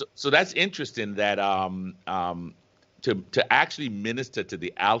huge. So that's interesting that to actually minister to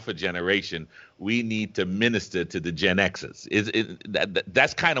the alpha generation, we need to minister to the Gen Xers.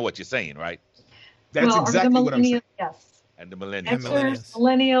 That's kind of what you're saying, right? That's exactly what I'm saying. Yes. And the millennials.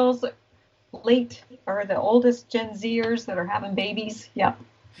 Millennials, late or the oldest Gen Zers that are having babies. Yep.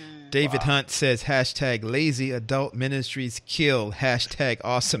 David Hunt says #lazy adult ministries kill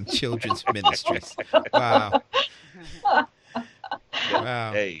 #awesome children's ministries. Wow.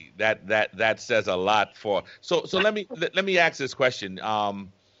 Wow. Hey, that says a lot for. So let me ask this question.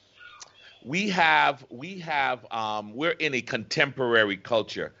 We're in a contemporary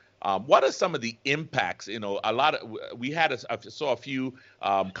culture. What are some of the impacts? I saw a few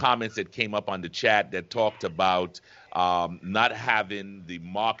comments that came up on the chat that talked about not having the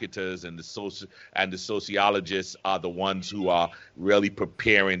marketers and the sociologists are the ones who are really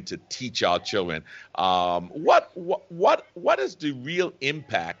preparing to teach our children. What is the real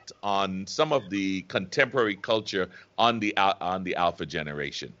impact on some of the contemporary culture on the alpha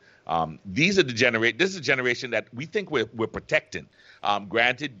generation? This is a generation that we think we're protecting.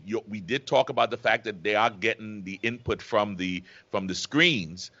 Granted, we did talk about the fact that they are getting the input from the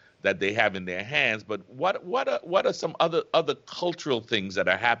screens that they have in their hands. But what are some other cultural things that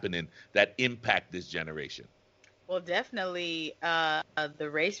are happening that impact this generation? Well, definitely the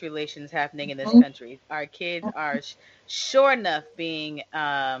race relations happening in this country. Our kids are sure enough being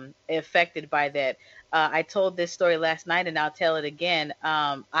affected by that. I told this story last night, and I'll tell it again.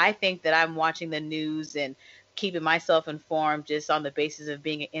 I think that I'm watching the news and keeping myself informed just on the basis of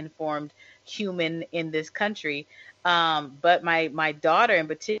being an informed human in this country. But my daughter in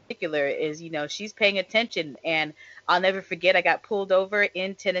particular is, she's paying attention, and I'll never forget, I got pulled over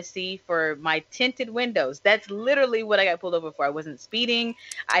in Tennessee for my tinted windows. That's literally what I got pulled over for. I wasn't speeding.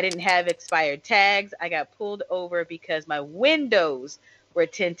 I didn't have expired tags. I got pulled over because my windows were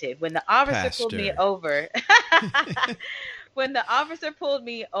tinted. When the officer pulled me over,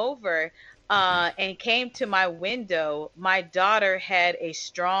 and came to my window, my daughter had a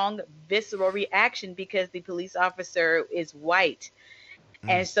strong visceral reaction because the police officer is white.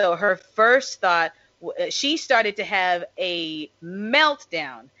 And so her first thought, she started to have a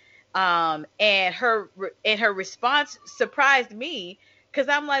meltdown. And her response surprised me because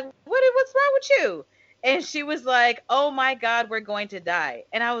I'm like, what's wrong with you? And she was like, oh my God, we're going to die.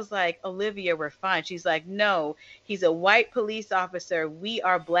 And I was like, Olivia, we're fine. She's like, no, he's a white police officer. We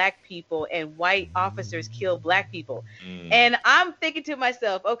are black people, and white officers kill black people. And I'm thinking to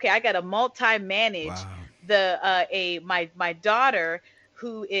myself, okay, I got to multi-manage my daughter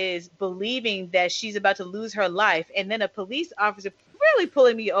who is believing that she's about to lose her life, and then a police officer really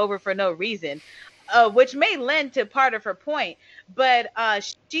pulling me over for no reason. Which may lend to part of her point, but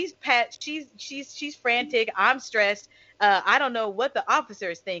she's frantic. I'm stressed. I don't know what the officer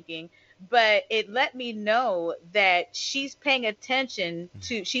is thinking, but it let me know that she's paying attention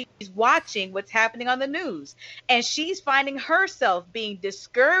to. She's watching what's happening on the news, and she's finding herself being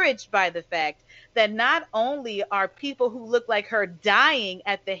discouraged by the fact that not only are people who look like her dying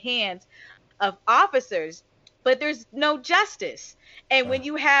at the hands of officers, but there's no justice. And when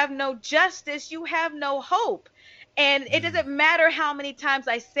you have no justice, you have no hope. And it doesn't matter how many times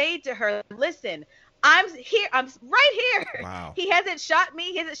I say to her, listen, I'm here. I'm right here. Wow. He hasn't shot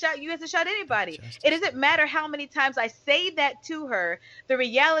me. He hasn't shot you. He hasn't shot anybody. It doesn't matter how many times I say that to her. The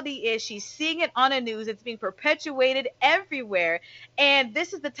reality is she's seeing it on the news. It's being perpetuated everywhere. And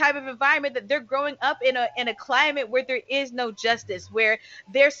this is the type of environment that they're growing up in a climate where there is no justice, where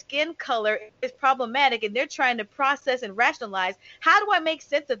their skin color is problematic, and they're trying to process and rationalize, how do I make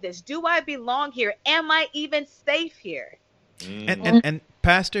sense of this? Do I belong here? Am I even safe here? And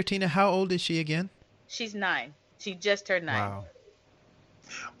Pastor Tina, how old is she again? She's 9. She just turned 9. Wow.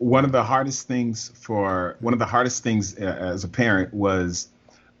 One of the hardest things as a parent was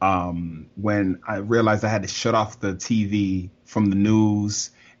when I realized I had to shut off the TV from the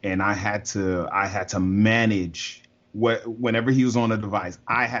news, and I had to manage whenever he was on a device.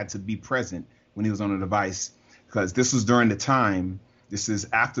 I had to be present when he was on a device, because this was during the time. This is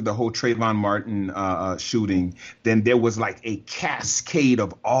after the whole Trayvon Martin shooting. Then there was like a cascade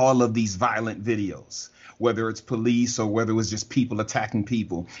of all of these violent videos, whether it's police or whether it was just people attacking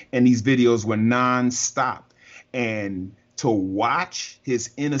people. And these videos were nonstop. And to watch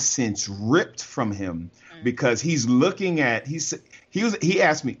his innocence ripped from him because he's looking at, he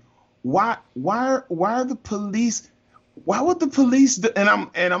asked me, why are the police? Why would the police do? And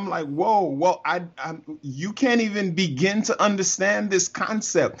I'm like, whoa, well, you can't even begin to understand this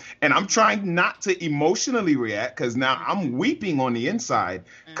concept. And I'm trying not to emotionally react, because now I'm weeping on the inside,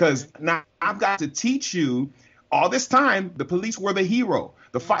 because now I've got to teach you. All this time, the police were the hero.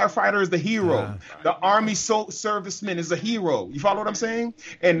 The firefighter is the hero. The army serviceman is a hero. You follow what I'm saying?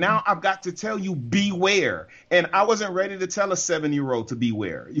 And now I've got to tell you, beware. And I wasn't ready to tell a 7-year-old to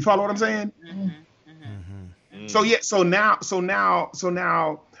beware. You follow what I'm saying? So now,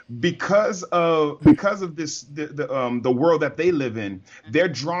 because of this, the world that they live in, they're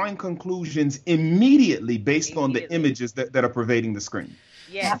drawing conclusions immediately based on the images that are pervading the screen.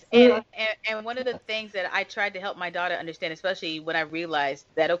 Yes, and one of the things that I tried to help my daughter understand, especially when I realized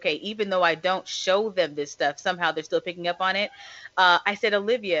that, okay, even though I don't show them this stuff, somehow they're still picking up on it. I said,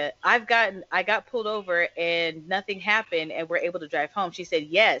 Olivia, I got pulled over and nothing happened and we're able to drive home. She said,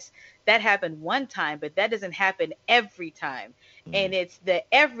 yes, that happened one time, but that doesn't happen every time. And it's the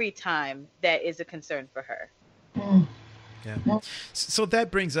every time that is a concern for her. Yeah. So that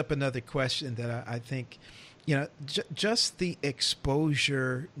brings up another question that I think, just the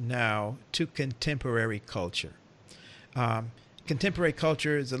exposure now to contemporary culture. Contemporary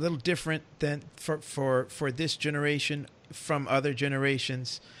culture is a little different than for this generation from other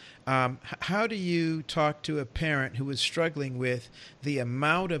generations. How do you talk to a parent who is struggling with the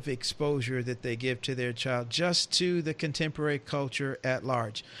amount of exposure that they give to their child just to the contemporary culture at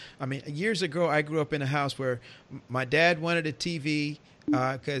large? I mean, years ago, I grew up in a house where my dad wanted a TV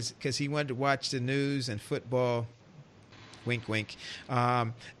because he wanted to watch the news and football. Wink, wink.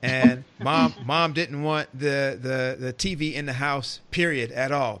 And mom didn't want the TV in the house, period,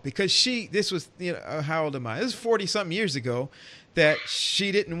 at all, because this was, how old am I? This was 40 something years ago, that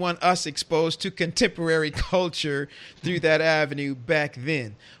she didn't want us exposed to contemporary culture through that avenue back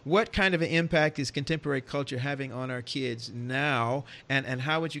then. What kind of an impact is contemporary culture having on our kids now? And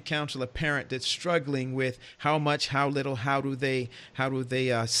how would you counsel a parent that's struggling with how much, how little, how do they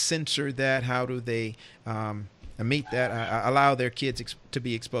censor that? How do they meet that, allow their kids to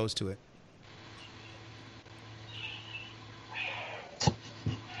be exposed to it?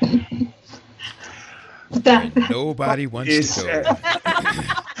 Nobody wants to go.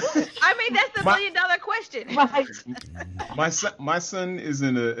 I mean, that's the $1 million question. My son is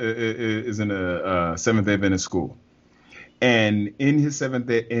in a Seventh-day Adventist school, and in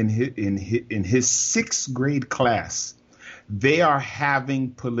his sixth grade class, they are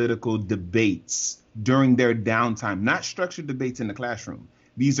having political debates during their downtime, not structured debates in the classroom.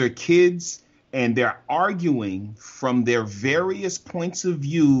 These are kids, and they're arguing from their various points of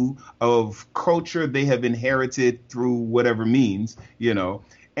view of culture they have inherited through whatever means,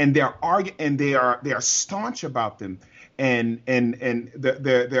 and they're arguing, and they are staunch about them, and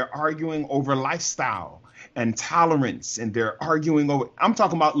they're arguing over lifestyle and tolerance, and they're arguing over, I'm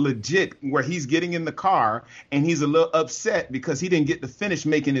talking about legit, where he's getting in the car and he's a little upset because he didn't get to finish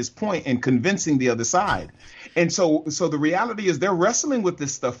making his point and convincing the other side. And so the reality is they're wrestling with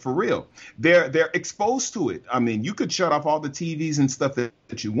this stuff for real. They're exposed to it. I mean, you could shut off all the TVs and stuff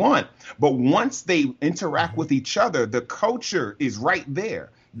that you want, but once they interact with each other, the culture is right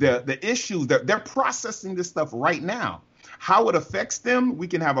there. The issues that they're processing this stuff right now. How it affects them, we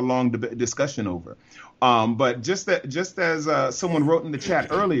can have a long discussion over. But just as someone wrote in the chat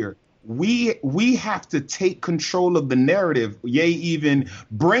earlier, we have to take control of the narrative, even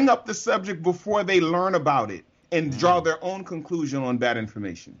bring up the subject before they learn about it and draw their own conclusion on that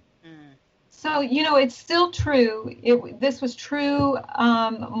information. So, it's still true. This was true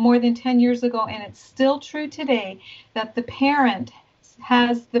more than 10 years ago, and it's still true today that the parent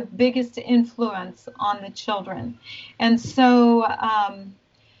has the biggest influence on the children. And so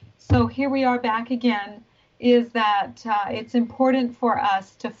here we are back again, is that it's important for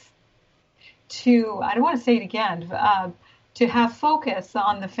us to I don't want to say it again, to have focus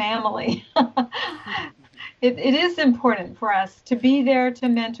on the family. It is important for us to be there to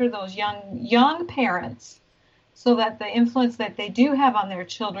mentor those young parents, so that the influence that they do have on their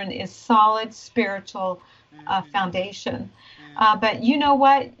children is solid spiritual foundation. But you know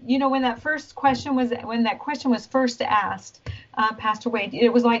what? When that question was first asked, Pastor Wade, it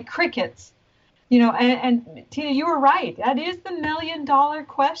was like crickets. And Tina, you were right. That is the $1 million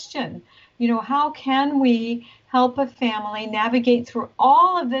question. How can we help a family navigate through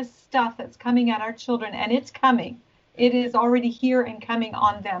all of this stuff that's coming at our children? And it's coming. It is already here and coming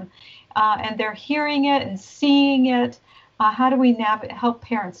on them. And they're hearing it and seeing it. How do we help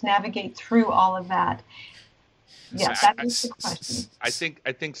parents navigate through all of that? Yeah, that is the question. I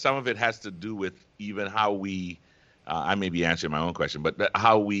think some of it has to do with even how we, I may be answering my own question, but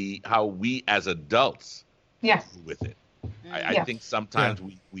how we as adults deal with it. I think sometimes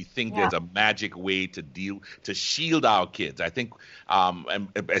we think there's a magic way to shield our kids. I think, and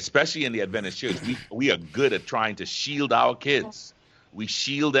especially in the Adventist church, we are good at trying to shield our kids. We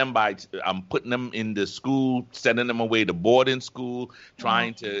shield them by putting them in the school, sending them away to boarding school,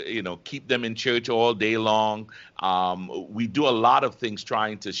 trying to, keep them in church all day long. We do a lot of things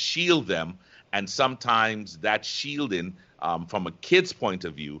trying to shield them. And sometimes that shielding, from a kid's point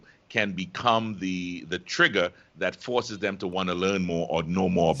of view, can become the trigger that forces them to want to learn more or know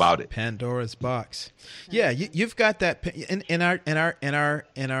more about it. Pandora's box. Yeah, you've got that in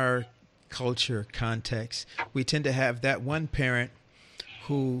our culture context. We tend to have that one parent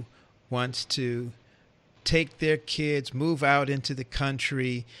who wants to take their kids, move out into the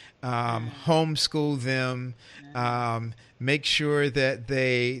country, homeschool them, make sure that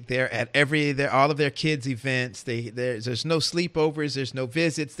they're at all of their kids' events. There's no sleepovers, there's no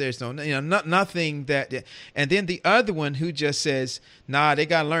visits, there's no nothing that. And then the other one who just says, nah, they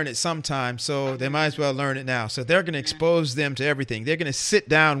gotta learn it sometime, so they might as well learn it now. So they're gonna expose them to everything. They're gonna sit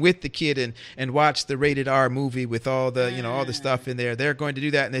down with the kid and watch the rated R movie with all the all the stuff in there. They're going to do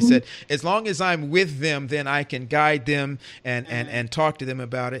that, and they said, as long as I'm with them, then I can guide them and talk to them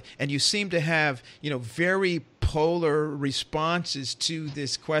about it. And you seem to have very polar responses to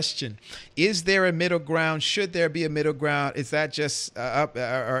this question. Is there a middle ground? Should there be a middle ground? Is that just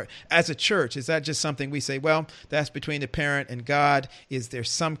or as a church, is that just something we say, well, that's between the parent and God? Is there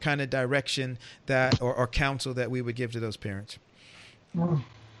some kind of direction that or counsel that we would give to those parents? Wow.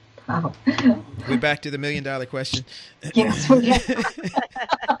 We're back to the $1 million question. Yes,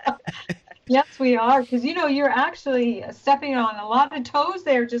 yes, we are. Because, you're actually stepping on a lot of toes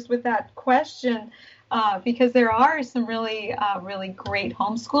there just with that question. Because there are some really, really great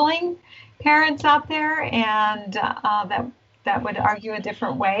homeschooling parents out there, and that would argue a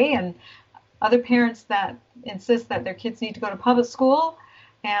different way, and other parents that insist that their kids need to go to public school,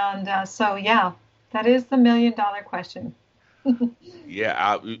 and so that is the $1 million question.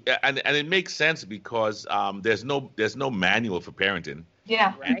 Yeah, and it makes sense because there's no manual for parenting.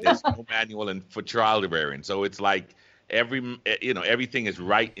 Yeah, right. There's no manual for child rearing, so it's like everything is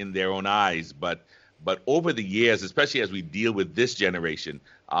right in their own eyes, but over the years, especially as we deal with this generation,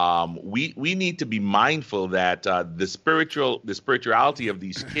 we need to be mindful that the spirituality of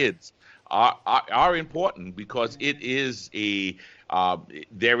these kids are important, because it is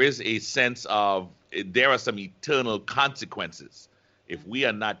there is a sense of there are some eternal consequences if we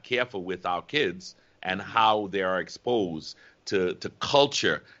are not careful with our kids and how they are exposed to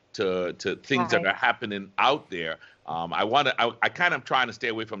culture, to things that are happening out there. I kind of trying to stay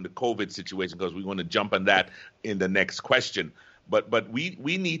away from the COVID situation because we want to jump on that in the next question. But we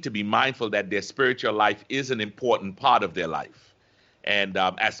need to be mindful that their spiritual life is an important part of their life. And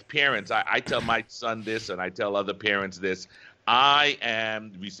as parents, I tell my son this, and I tell other parents this: I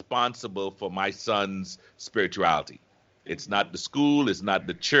am responsible for my son's spirituality. It's not the school, it's not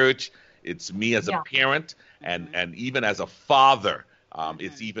the church, it's me as a parent, and even as a father.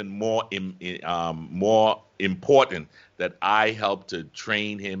 It's even more important that I help to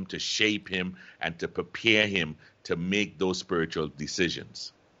train him, to shape him, and to prepare him to make those spiritual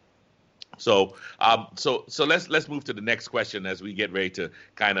decisions. So let's move to the next question as we get ready to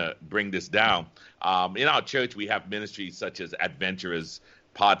kind of bring this down. In our church, we have ministries such as Adventurers,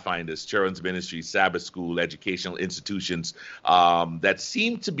 Pathfinders, Children's Ministry, Sabbath School, educational institutions that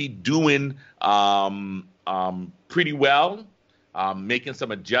seem to be doing pretty well. Making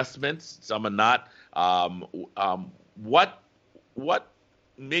some adjustments, some are not. What?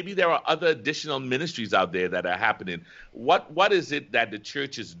 Maybe there are other additional ministries out there that are happening. What is it that the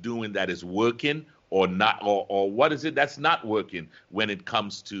church is doing that is working or not, or what is it that's not working when it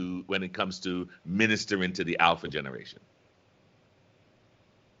comes to ministering to the Alpha generation?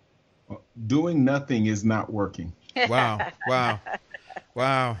 Doing nothing is not working. Wow.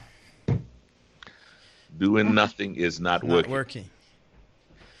 Doing nothing is not working.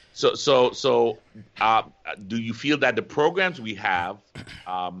 So, do you feel that the programs we have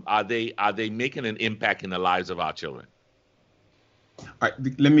are they making an impact in the lives of our children? All right,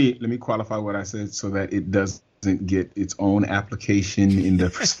 let me qualify what I said so that it doesn't get its own application in the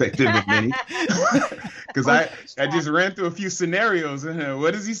perspective of many. Because I just ran through a few scenarios.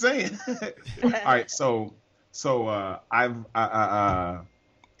 What is he saying? All right, so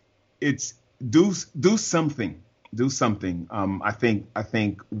it's do something. Do something. I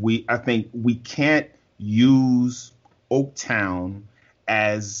think we can't use Oaktown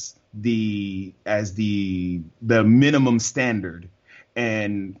as the minimum standard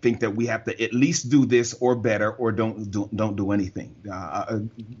and think that we have to at least do this or better or don't do anything.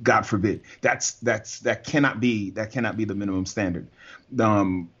 God forbid. That cannot be the minimum standard.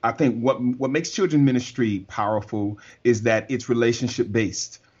 I think what makes children's ministry powerful is that it's relationship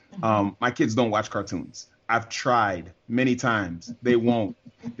based. My kids don't watch cartoons. I've tried many times. They won't.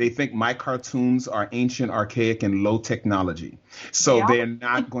 They think my cartoons are ancient, archaic, and low technology. So they're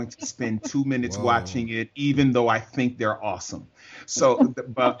not going to spend 2 minutes watching it, even though I think they're awesome. So,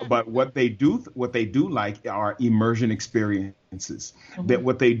 but what they do like are immersion experiences. That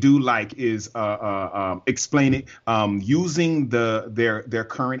what they do like is explaining using their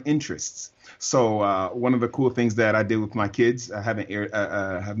current interests. So one of the cool things that I did with my kids, I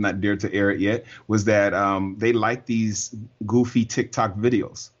have not dared to air it yet, was that they like these goofy TikTok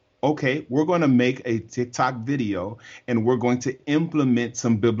videos. Okay, we're going to make a TikTok video and we're going to implement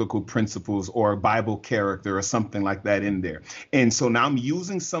some biblical principles or a Bible character or something like that in there. And so now I'm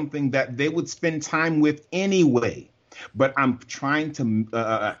using something that they would spend time with anyway. But I'm trying to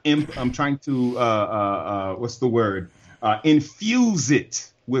infuse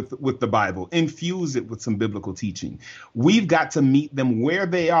it with the Bible, infuse it with some biblical teaching. We've got to meet them where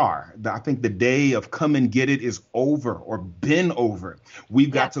they are. I think the day of come and get it is over or been over.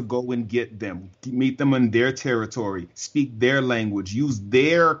 We've got to go and get them, meet them in their territory, speak their language, use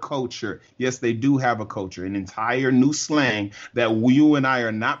their culture. Yes, they do have a culture, an entire new slang that you and I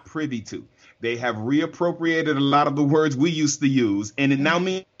are not privy to. They have reappropriated a lot of the words we used to use, and it now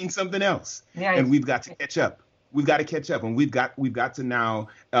means something else. Yeah, and we've got to catch up. We've got to catch up, and we've got to now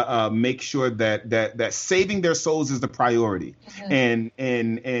make sure that saving their souls is the priority, and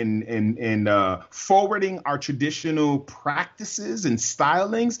forwarding our traditional practices and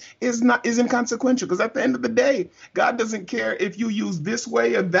stylings is inconsequential. Because at the end of the day, God doesn't care if you use this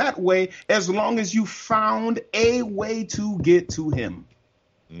way or that way, as long as you found a way to get to Him.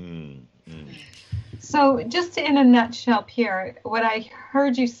 So, just in a nutshell, Pierre, what I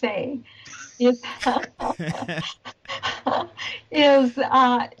heard you say is that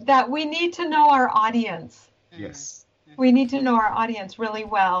we need to know our audience. Yes. We need to know our audience really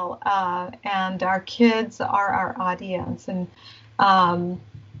well, and our kids are our audience, and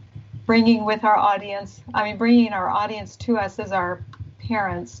bringing our audience to us as our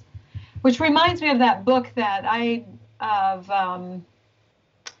parents, which reminds me of that book that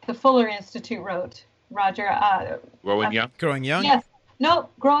the Fuller Institute wrote, Roger. Growing Young? Growing Young? Yes. No,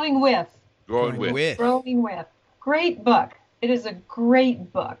 Growing With. Growing With. Growing With. Great book. It is a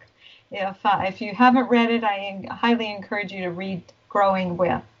great book. If you haven't read it, I highly encourage you to read Growing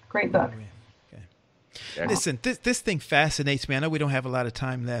With. Great book. Okay. Listen, this thing fascinates me. I know we don't have a lot of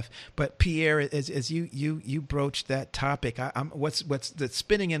time left, but Pierre, as you broached that topic, what's that's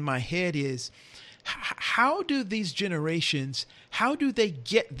spinning in my head is, how do these generations, how do they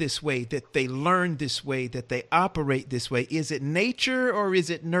get this way, that they learn this way, that they operate this way? Is it nature or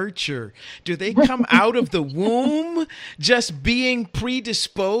is it nurture? Do they come out of the womb just being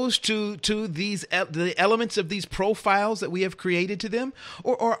predisposed to the elements of these profiles that we have created to them?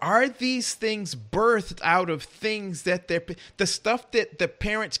 Or are these things birthed out of things that the stuff that the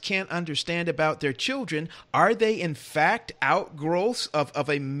parents can't understand about their children? Are they in fact outgrowths of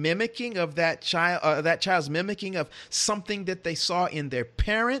a mimicking of that child's mimicking of something that they saw in their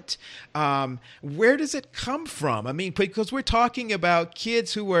parent? Where does it come from? I mean, because we're talking about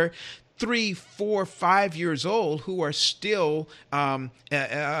kids who are 3, 4, 5 years old who are still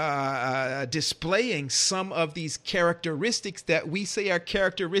displaying some of these characteristics that we say are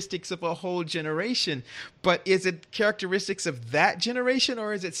characteristics of a whole generation. But is it characteristics of that generation,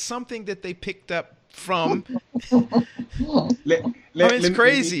 or is it something that they picked up from? It's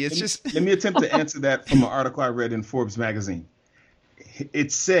crazy. Let me attempt to answer that from an article I read in Forbes magazine.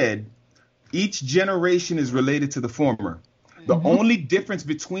 It said each generation is related to the former. The only difference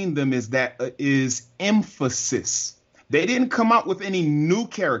between them is emphasis. They didn't come out with any new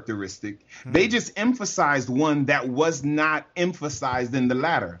characteristic. They just emphasized one that was not emphasized in the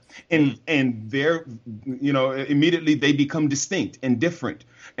latter. And they're, immediately they become distinct and different.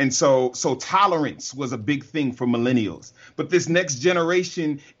 And so tolerance was a big thing for millennials. But this next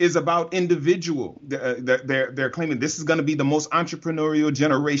generation is about individual. They're claiming this is going to be the most entrepreneurial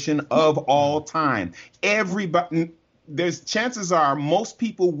generation of all time. There's chances are most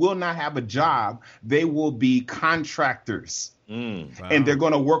people will not have a job. They will be contractors. Wow. And they're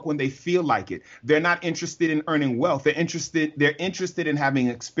going to work when they feel like it. They're not interested in earning wealth. They're interested in having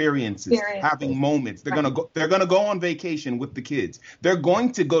experiences, having moments. They're going to go on vacation with the kids. They're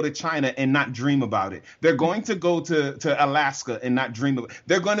going to go to China and not dream about it. They're going to go to Alaska and not dream about it.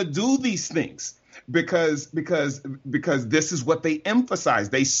 They're going to do these things because this is what they emphasize.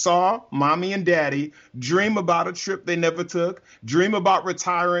 They saw mommy and daddy dream about a trip they never took, dream about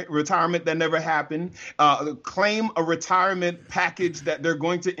retirement that never happened, claim a retirement package that they're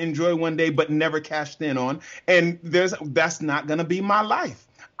going to enjoy one day but never cashed in on. And that's not going to be my life.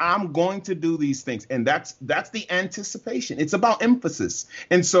 I'm going to do these things. And that's the anticipation. It's about emphasis.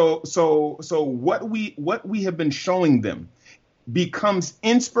 And so what we have been showing them becomes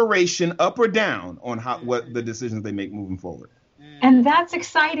inspiration up or down on what the decisions they make moving forward. And that's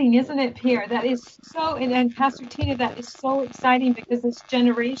exciting, isn't it, Pierre? That is so, and Pastor Tina, that is so exciting because this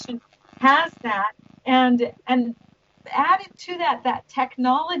generation has that, and added to that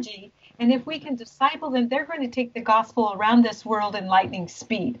technology. And if we can disciple them, they're going to take the gospel around this world in lightning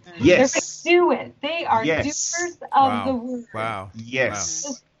speed. Yes. They're going to do it. They are doers of the word. Wow. Yes.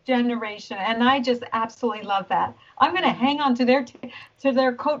 This generation, and I just absolutely love that. I'm going to hang on to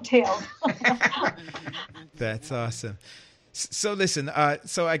their coattails. That's awesome. So listen,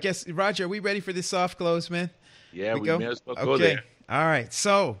 so I guess, Roger, are we ready for this soft close, man? Yeah, we go? may as well go there. All right.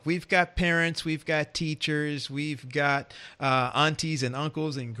 So we've got parents, we've got teachers, we've got aunties and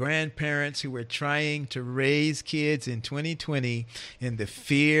uncles and grandparents who are trying to raise kids in 2020 in the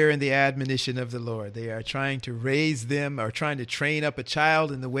fear and the admonition of the Lord. They are trying to raise them or trying to train up a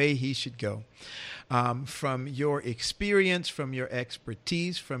child in the way he should go. From your experience, from your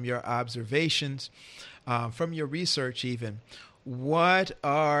expertise, from your observations, from your research even, what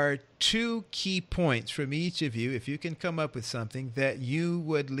are 2 key points from each of you, if you can come up with something, that you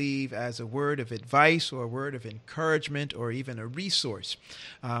would leave as a word of advice or a word of encouragement or even a resource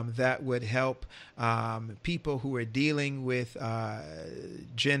that would help people who are dealing with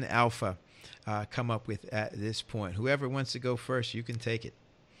Gen Alpha come up with at this point? Whoever wants to go first, you can take it.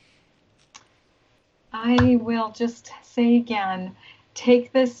 I will just say again,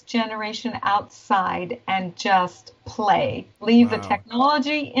 take this generation outside and just play. Leave the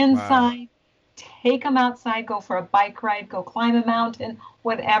technology inside. Take them outside. Go for a bike ride. Go climb a mountain.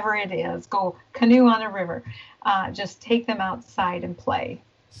 Whatever it is. Go canoe on a river. Just take them outside and play.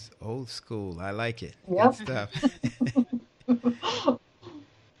 It's old school. I like it. Yep. Good stuff.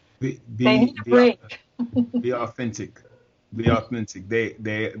 They need a break. Be authentic. Be authentic.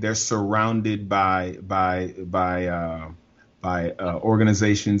 They're surrounded by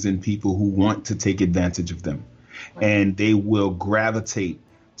organizations and people who want to take advantage of them, and they will gravitate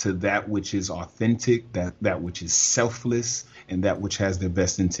to that which is authentic, that which is selfless, and that which has their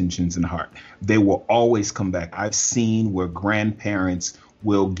best intentions in heart. They will always come back. I've seen where grandparents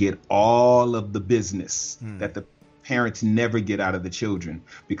will get all of the business that the parents never get out of the children,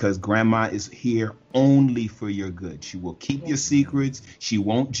 because grandma is here only for your good. She will keep your secrets. She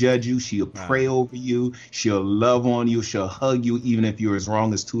won't judge you. She'll pray over you. She'll love on you. She'll hug you, even if you're as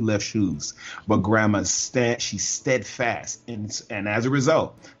wrong as 2 left shoes. But grandma's she's steadfast. And as a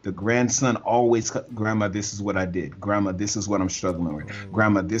result, the grandson always, Grandma, this is what I did. Grandma, this is what I'm struggling with.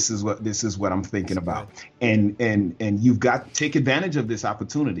 Grandma, this is what I'm thinking about. And you've got to take advantage of this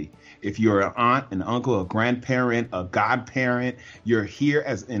opportunity. If you're an aunt, an uncle, a grandparent, a godparent, you're here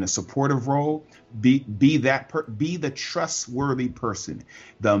as in a supportive role. Be the trustworthy person.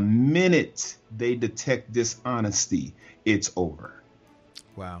 The minute they detect dishonesty, it's over.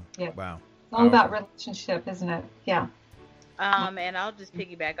 Wow. Yeah. Wow. It's all about relationship, isn't it? Yeah. And I'll just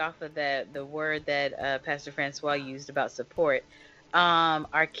piggyback off of the word that Pastor Francois used about support.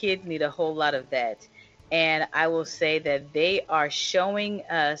 Our kids need a whole lot of that. And I will say that they are showing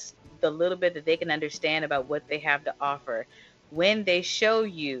us the little bit that they can understand about what they have to offer. When they show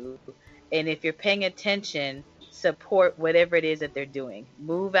you, and if you're paying attention, support whatever it is that they're doing.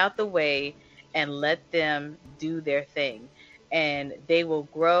 Move out the way and let them do their thing. And they will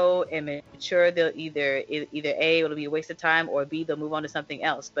grow and mature. They'll either A, it'll be a waste of time, or B, they'll move on to something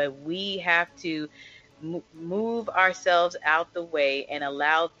else. But we have to move ourselves out the way and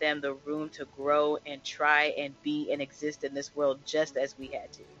allow them the room to grow and try and be and exist in this world just as we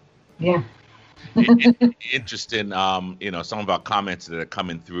had to. Yeah. Interesting. Some of our comments that are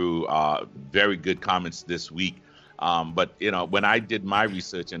coming through, very good comments this week. But when I did my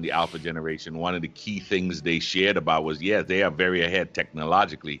research in the Alpha generation, one of the key things they shared about was, they are very ahead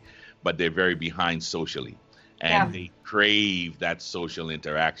technologically, but they're very behind socially. And they crave that social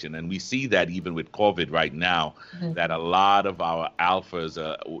interaction. And we see that even with COVID right now, that a lot of our alphas,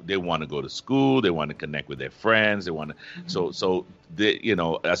 they want to go to school, they want to connect with their friends, they want to, so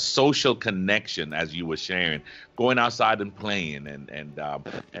a social connection, as you were sharing, going outside and playing, and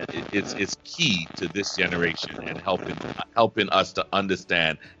it's key to this generation and helping us to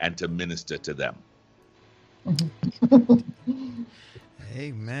understand and to minister to them.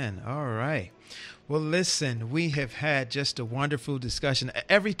 Amen. All right. Well, listen, we have had just a wonderful discussion.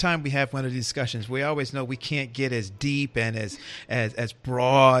 Every time we have one of these discussions, we always know we can't get as deep and as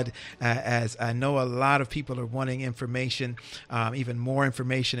broad as I know a lot of people are wanting information, even more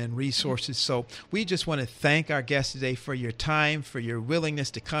information and resources. So we just want to thank our guests today for your time, for your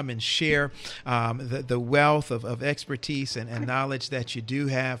willingness to come and share the wealth of expertise and knowledge that you do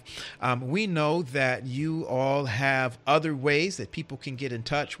have. We know that you all have other ways that people can get in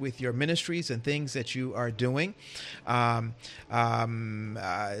touch with your ministries and things that that you are doing.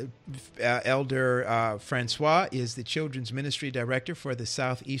 Elder Francois is the Children's Ministry Director for the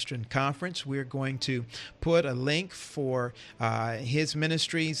Southeastern Conference. We're going to put a link for his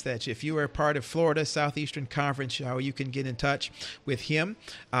ministries that if you are part of Florida Southeastern Conference, how you can get in touch with him.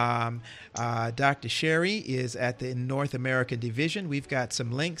 Dr. Sherri is at the North American Division. We've got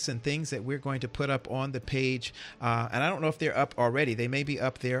some links and things that we're going to put up on the page. And I don't know if they're up already. They may be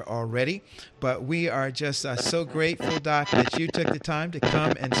up there already. But we are just so grateful, Doc, that you took the time to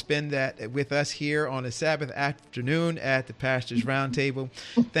come and spend that with us here on a Sabbath afternoon at the Pastor's Roundtable.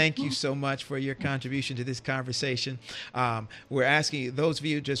 Thank you so much for your contribution to this conversation. We're asking those of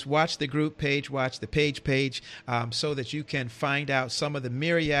you just watch the group page, watch the page, so that you can find out some of the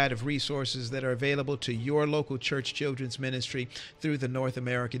myriad of resources that are available to your local church children's ministry through the North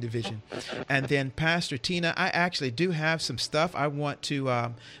American Division. And then, Pastor Tina, I actually do have some stuff I want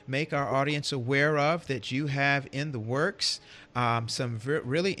to make our audience aware of that you have in the works. Some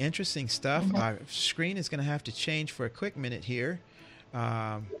really interesting stuff. Our screen is going to have to change for a quick minute here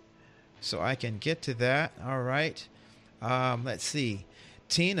so I can get to that. All right. Let's see.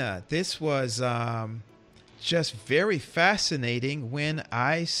 Tina, this was just very fascinating when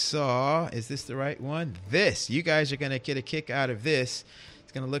I saw, is this the right one? This. You guys are going to get a kick out of this.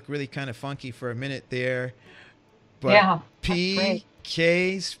 It's going to look really kind of funky for a minute there. But yeah,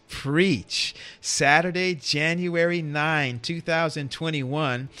 PK's Preach, Saturday, January 9,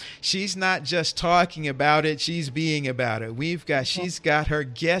 2021. She's not just talking about it, she's being about it. She's got her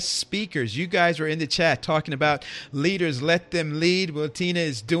guest speakers. You guys were in the chat talking about leaders, let them lead. Well, Tina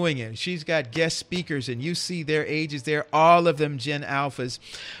is doing it. She's got guest speakers, and you see their ages there, all of them Gen Alphas.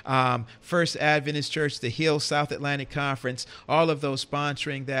 First Adventist Church, the Hill South Atlantic Conference, all of those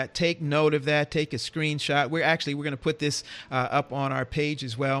sponsoring that. Take note of that. Take a screenshot. We're going to put this up on our page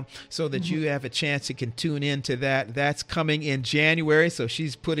as well, so that you have a chance to can tune into that. That's coming in January, so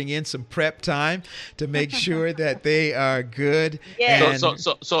she's putting in some prep time to make sure that they are good. Yeah.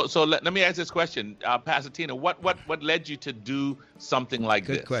 So let me ask this question, Pastor Tina. What led you to do something like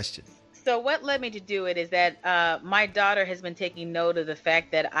this? Good question. So what led me to do it is that my daughter has been taking note of the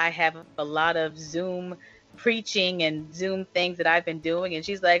fact that I have a lot of Zoom preaching and Zoom things that I've been doing. And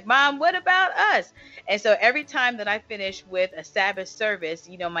she's like, Mom, what about us? And so every time that I finish with a Sabbath service,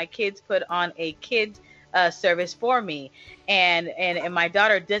 my kids put on a kids service for me. And my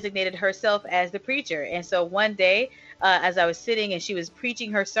daughter designated herself as the preacher. And so one day, as I was sitting and she was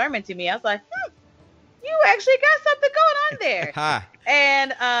preaching her sermon to me, I was like, you actually got something going on there.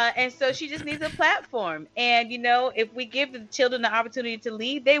 And so she just needs a platform. And, if we give the children the opportunity to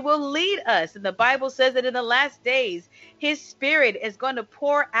lead, they will lead us. And the Bible says that in the last days, his spirit is going to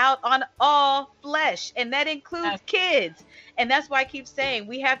pour out on all flesh. And that includes kids. And that's why I keep saying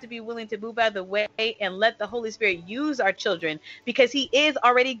we have to be willing to move out of the way and let the Holy Spirit use our children, because he is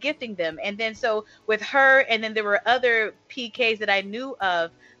already gifting them. And then so with her, and then there were other PKs that I knew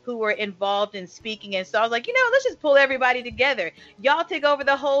of who were involved in speaking. And so I was like, let's just pull everybody together. Y'all take over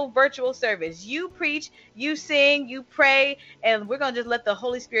the whole virtual service. You preach, you sing, you pray, and we're going to just let the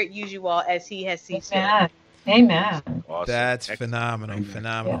Holy Spirit use you all as he has seen fit. Amen. Awesome. That's phenomenal.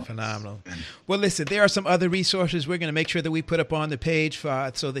 Phenomenal. Well, listen, there are some other resources we're going to make sure that we put up on the page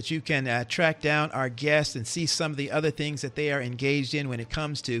so that you can track down our guests and see some of the other things that they are engaged in when it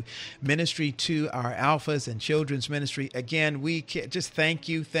comes to ministry to our alphas and children's ministry. Again, we just thank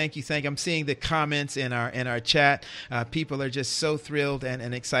you. I'm seeing the comments in our chat. People are just so thrilled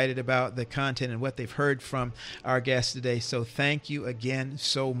and excited about the content and what they've heard from our guests today. So thank you again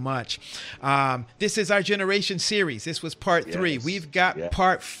so much. This is our generation series. This was part 3. We've got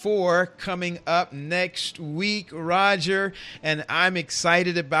part 4 coming up next week, Roger, and I'm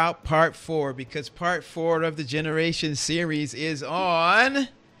excited about part 4 because part 4 of the generation series is on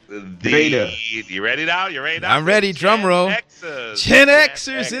Beta. You ready now? I'm ready. Drum roll. Gen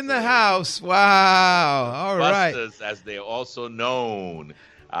Xers in the house. Wow. All right. Busters, as they're also known.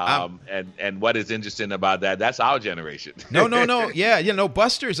 And what is interesting about that's our generation. No. Yeah,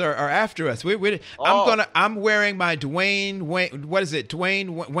 Busters are after us. I'm wearing my Dwayne Wayne. What is it?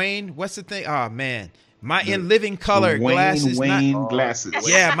 Dwayne Wayne. What's the thing? Oh man. My in living color glasses. Glasses.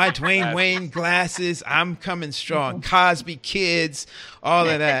 Yeah, my Dwayne Wayne glasses. I'm coming strong. Cosby Kids, all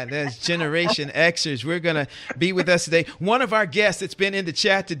of that. That's Generation Xers. We're going to be with us today. One of our guests that's been in the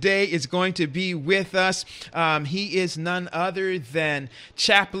chat today is going to be with us. He is none other than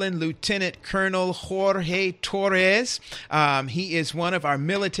Chaplain Lieutenant Colonel Jorge Torres. He is one of our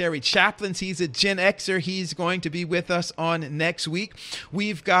military chaplains. He's a Gen Xer. He's going to be with us on next week.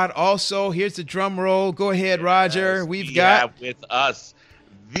 We've got also, here's the drum roll. Go ahead, Roger. We have with us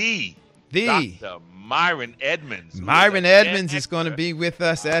the Dr. Myron Edmonds. Myron Edmonds is going to be with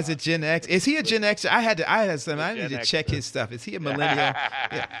us as a Gen X. Is he a Gen X? I need to check his stuff. Is he a millennial?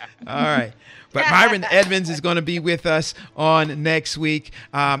 Yeah. All right. But Myron Edmonds is going to be with us on next week.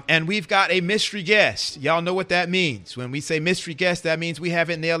 And we've got a mystery guest. Y'all know what that means. When we say mystery guest, that means we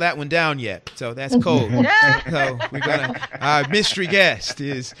haven't nailed that one down yet. So that's cold. So we're going to, our mystery guest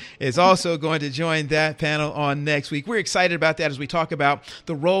is also going to join that panel on next week. We're excited about that as we talk about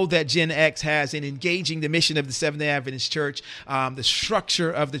the role that Gen X has in engaging the mission of the Seventh-day Adventist Church, the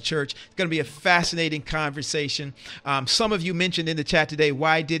structure of the church. It's going to be a fascinating conversation. Some of you mentioned in the chat today, I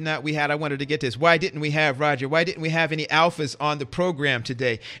wanted to get this. Why didn't we have Roger? Why didn't we have any alphas on the program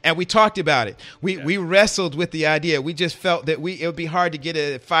today? And we talked about it. We wrestled with the idea. We just felt that it would be hard to get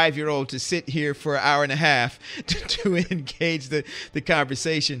a 5-year-old to sit here for an hour and a half to engage the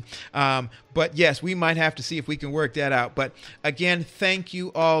conversation. But yes, we might have to see if we can work that out. But again, thank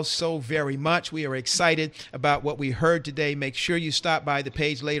you all so very much. We are excited about what we heard today. Make sure you stop by the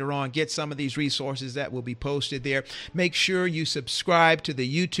page later on, get some of these resources that will be posted there. Make sure you subscribe to the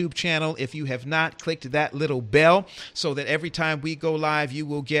YouTube channel if you have not. Clicked that little bell so that every time we go live, you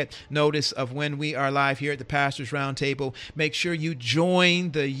will get notice of when we are live here at the Pastors Roundtable. Make sure you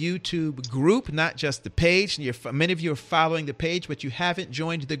join the YouTube group, not just the page. Many of you are following the page, but you haven't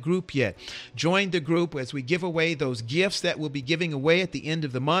joined the group yet. Join the group as we give away those gifts that we'll be giving away at the end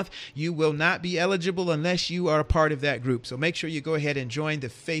of the month. You will not be eligible unless you are a part of that group. So make sure you go ahead and join the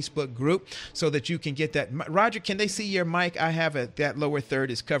Facebook group so that you can get that. Roger, can they see your mic? I have that lower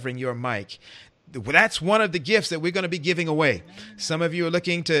third is covering your mic. That's one of the gifts that we're going to be giving away. Some of you are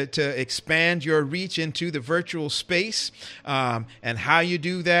looking to expand your reach into the virtual space, and how you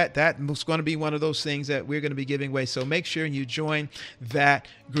do that, that's going to be one of those things that we're going to be giving away. So make sure you join that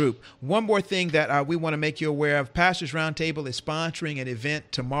group. One more thing that we want to make you aware of, Pastors Roundtable is sponsoring an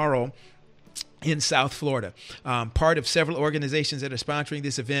event tomorrow in South Florida, part of several organizations that are sponsoring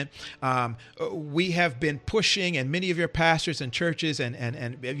this event. We have been pushing, and many of your pastors and churches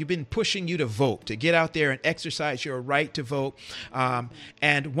and you've been pushing you to vote, to get out there and exercise your right to vote.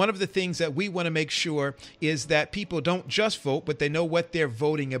 And one of the things that we want to make sure is that people don't just vote, but they know what they're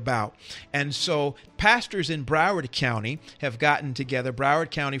voting about. And so pastors in Broward County have gotten together,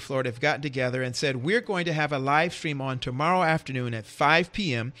 Broward County, Florida, have gotten together and said, we're going to have a live stream on tomorrow afternoon at 5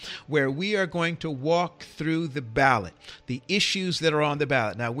 p.m. where we are going to walk through the ballot, the issues that are on the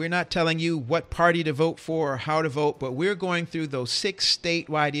ballot. Now, we're not telling you what party to vote for or how to vote, but we're going through those 6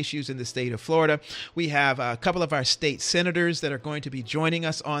 statewide issues in the state of Florida. We have a couple of our state senators that are going to be joining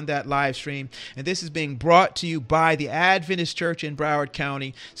us on that live stream. And this is being brought to you by the Adventist Church in Broward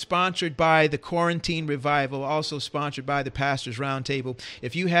County, sponsored by the Quarantine Revival, also sponsored by the Pastors Roundtable.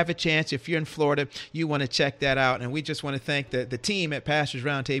 If you have a chance, if you're in Florida, you want to check that out. And we just want to thank the team at Pastors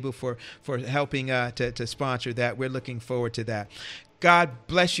Roundtable for helping to sponsor that. We're looking forward to that. God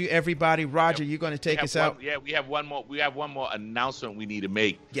bless you, everybody. Roger, you're going to take us out. Yeah, we have one more announcement we need to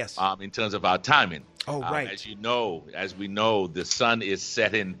make. Yes. In terms of our timing. Oh, right. As we know, the sun is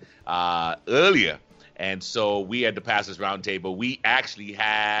setting earlier. And so we at the Pastors Roundtable, we actually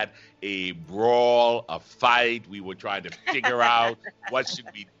had a brawl, a fight. We were trying to figure out what should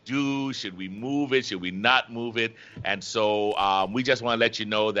we do? Should we move it? Should we not move it? And so we just want to let you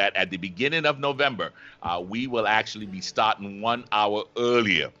know that at the beginning of November, we will actually be starting 1 hour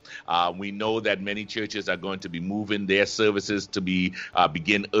earlier. We know that many churches are going to be moving their services to be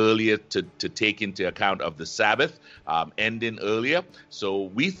begin earlier to take into account of the Sabbath ending earlier. So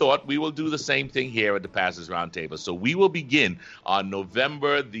we thought we will do the same thing here at the Pastors Roundtable. So we will begin on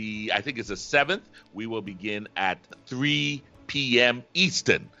November I think it's the 7th. We will begin at 3 p.m.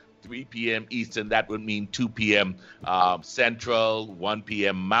 Eastern. 3 p.m. Eastern, that would mean 2 p.m. Central, 1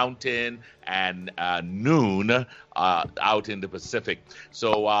 p.m. Mountain, and noon out in the Pacific.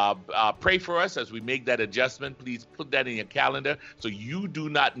 So pray for us as we make that adjustment. Please put that in your calendar so you do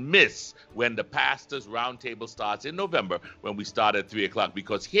not miss when the Pastors Roundtable starts in November, when we start at 3 o'clock.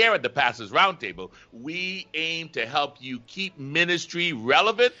 Because here at the Pastors Roundtable, we aim to help you keep ministry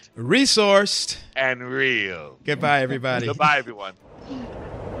relevant, resourced, and real. Goodbye, everybody. Goodbye, everyone.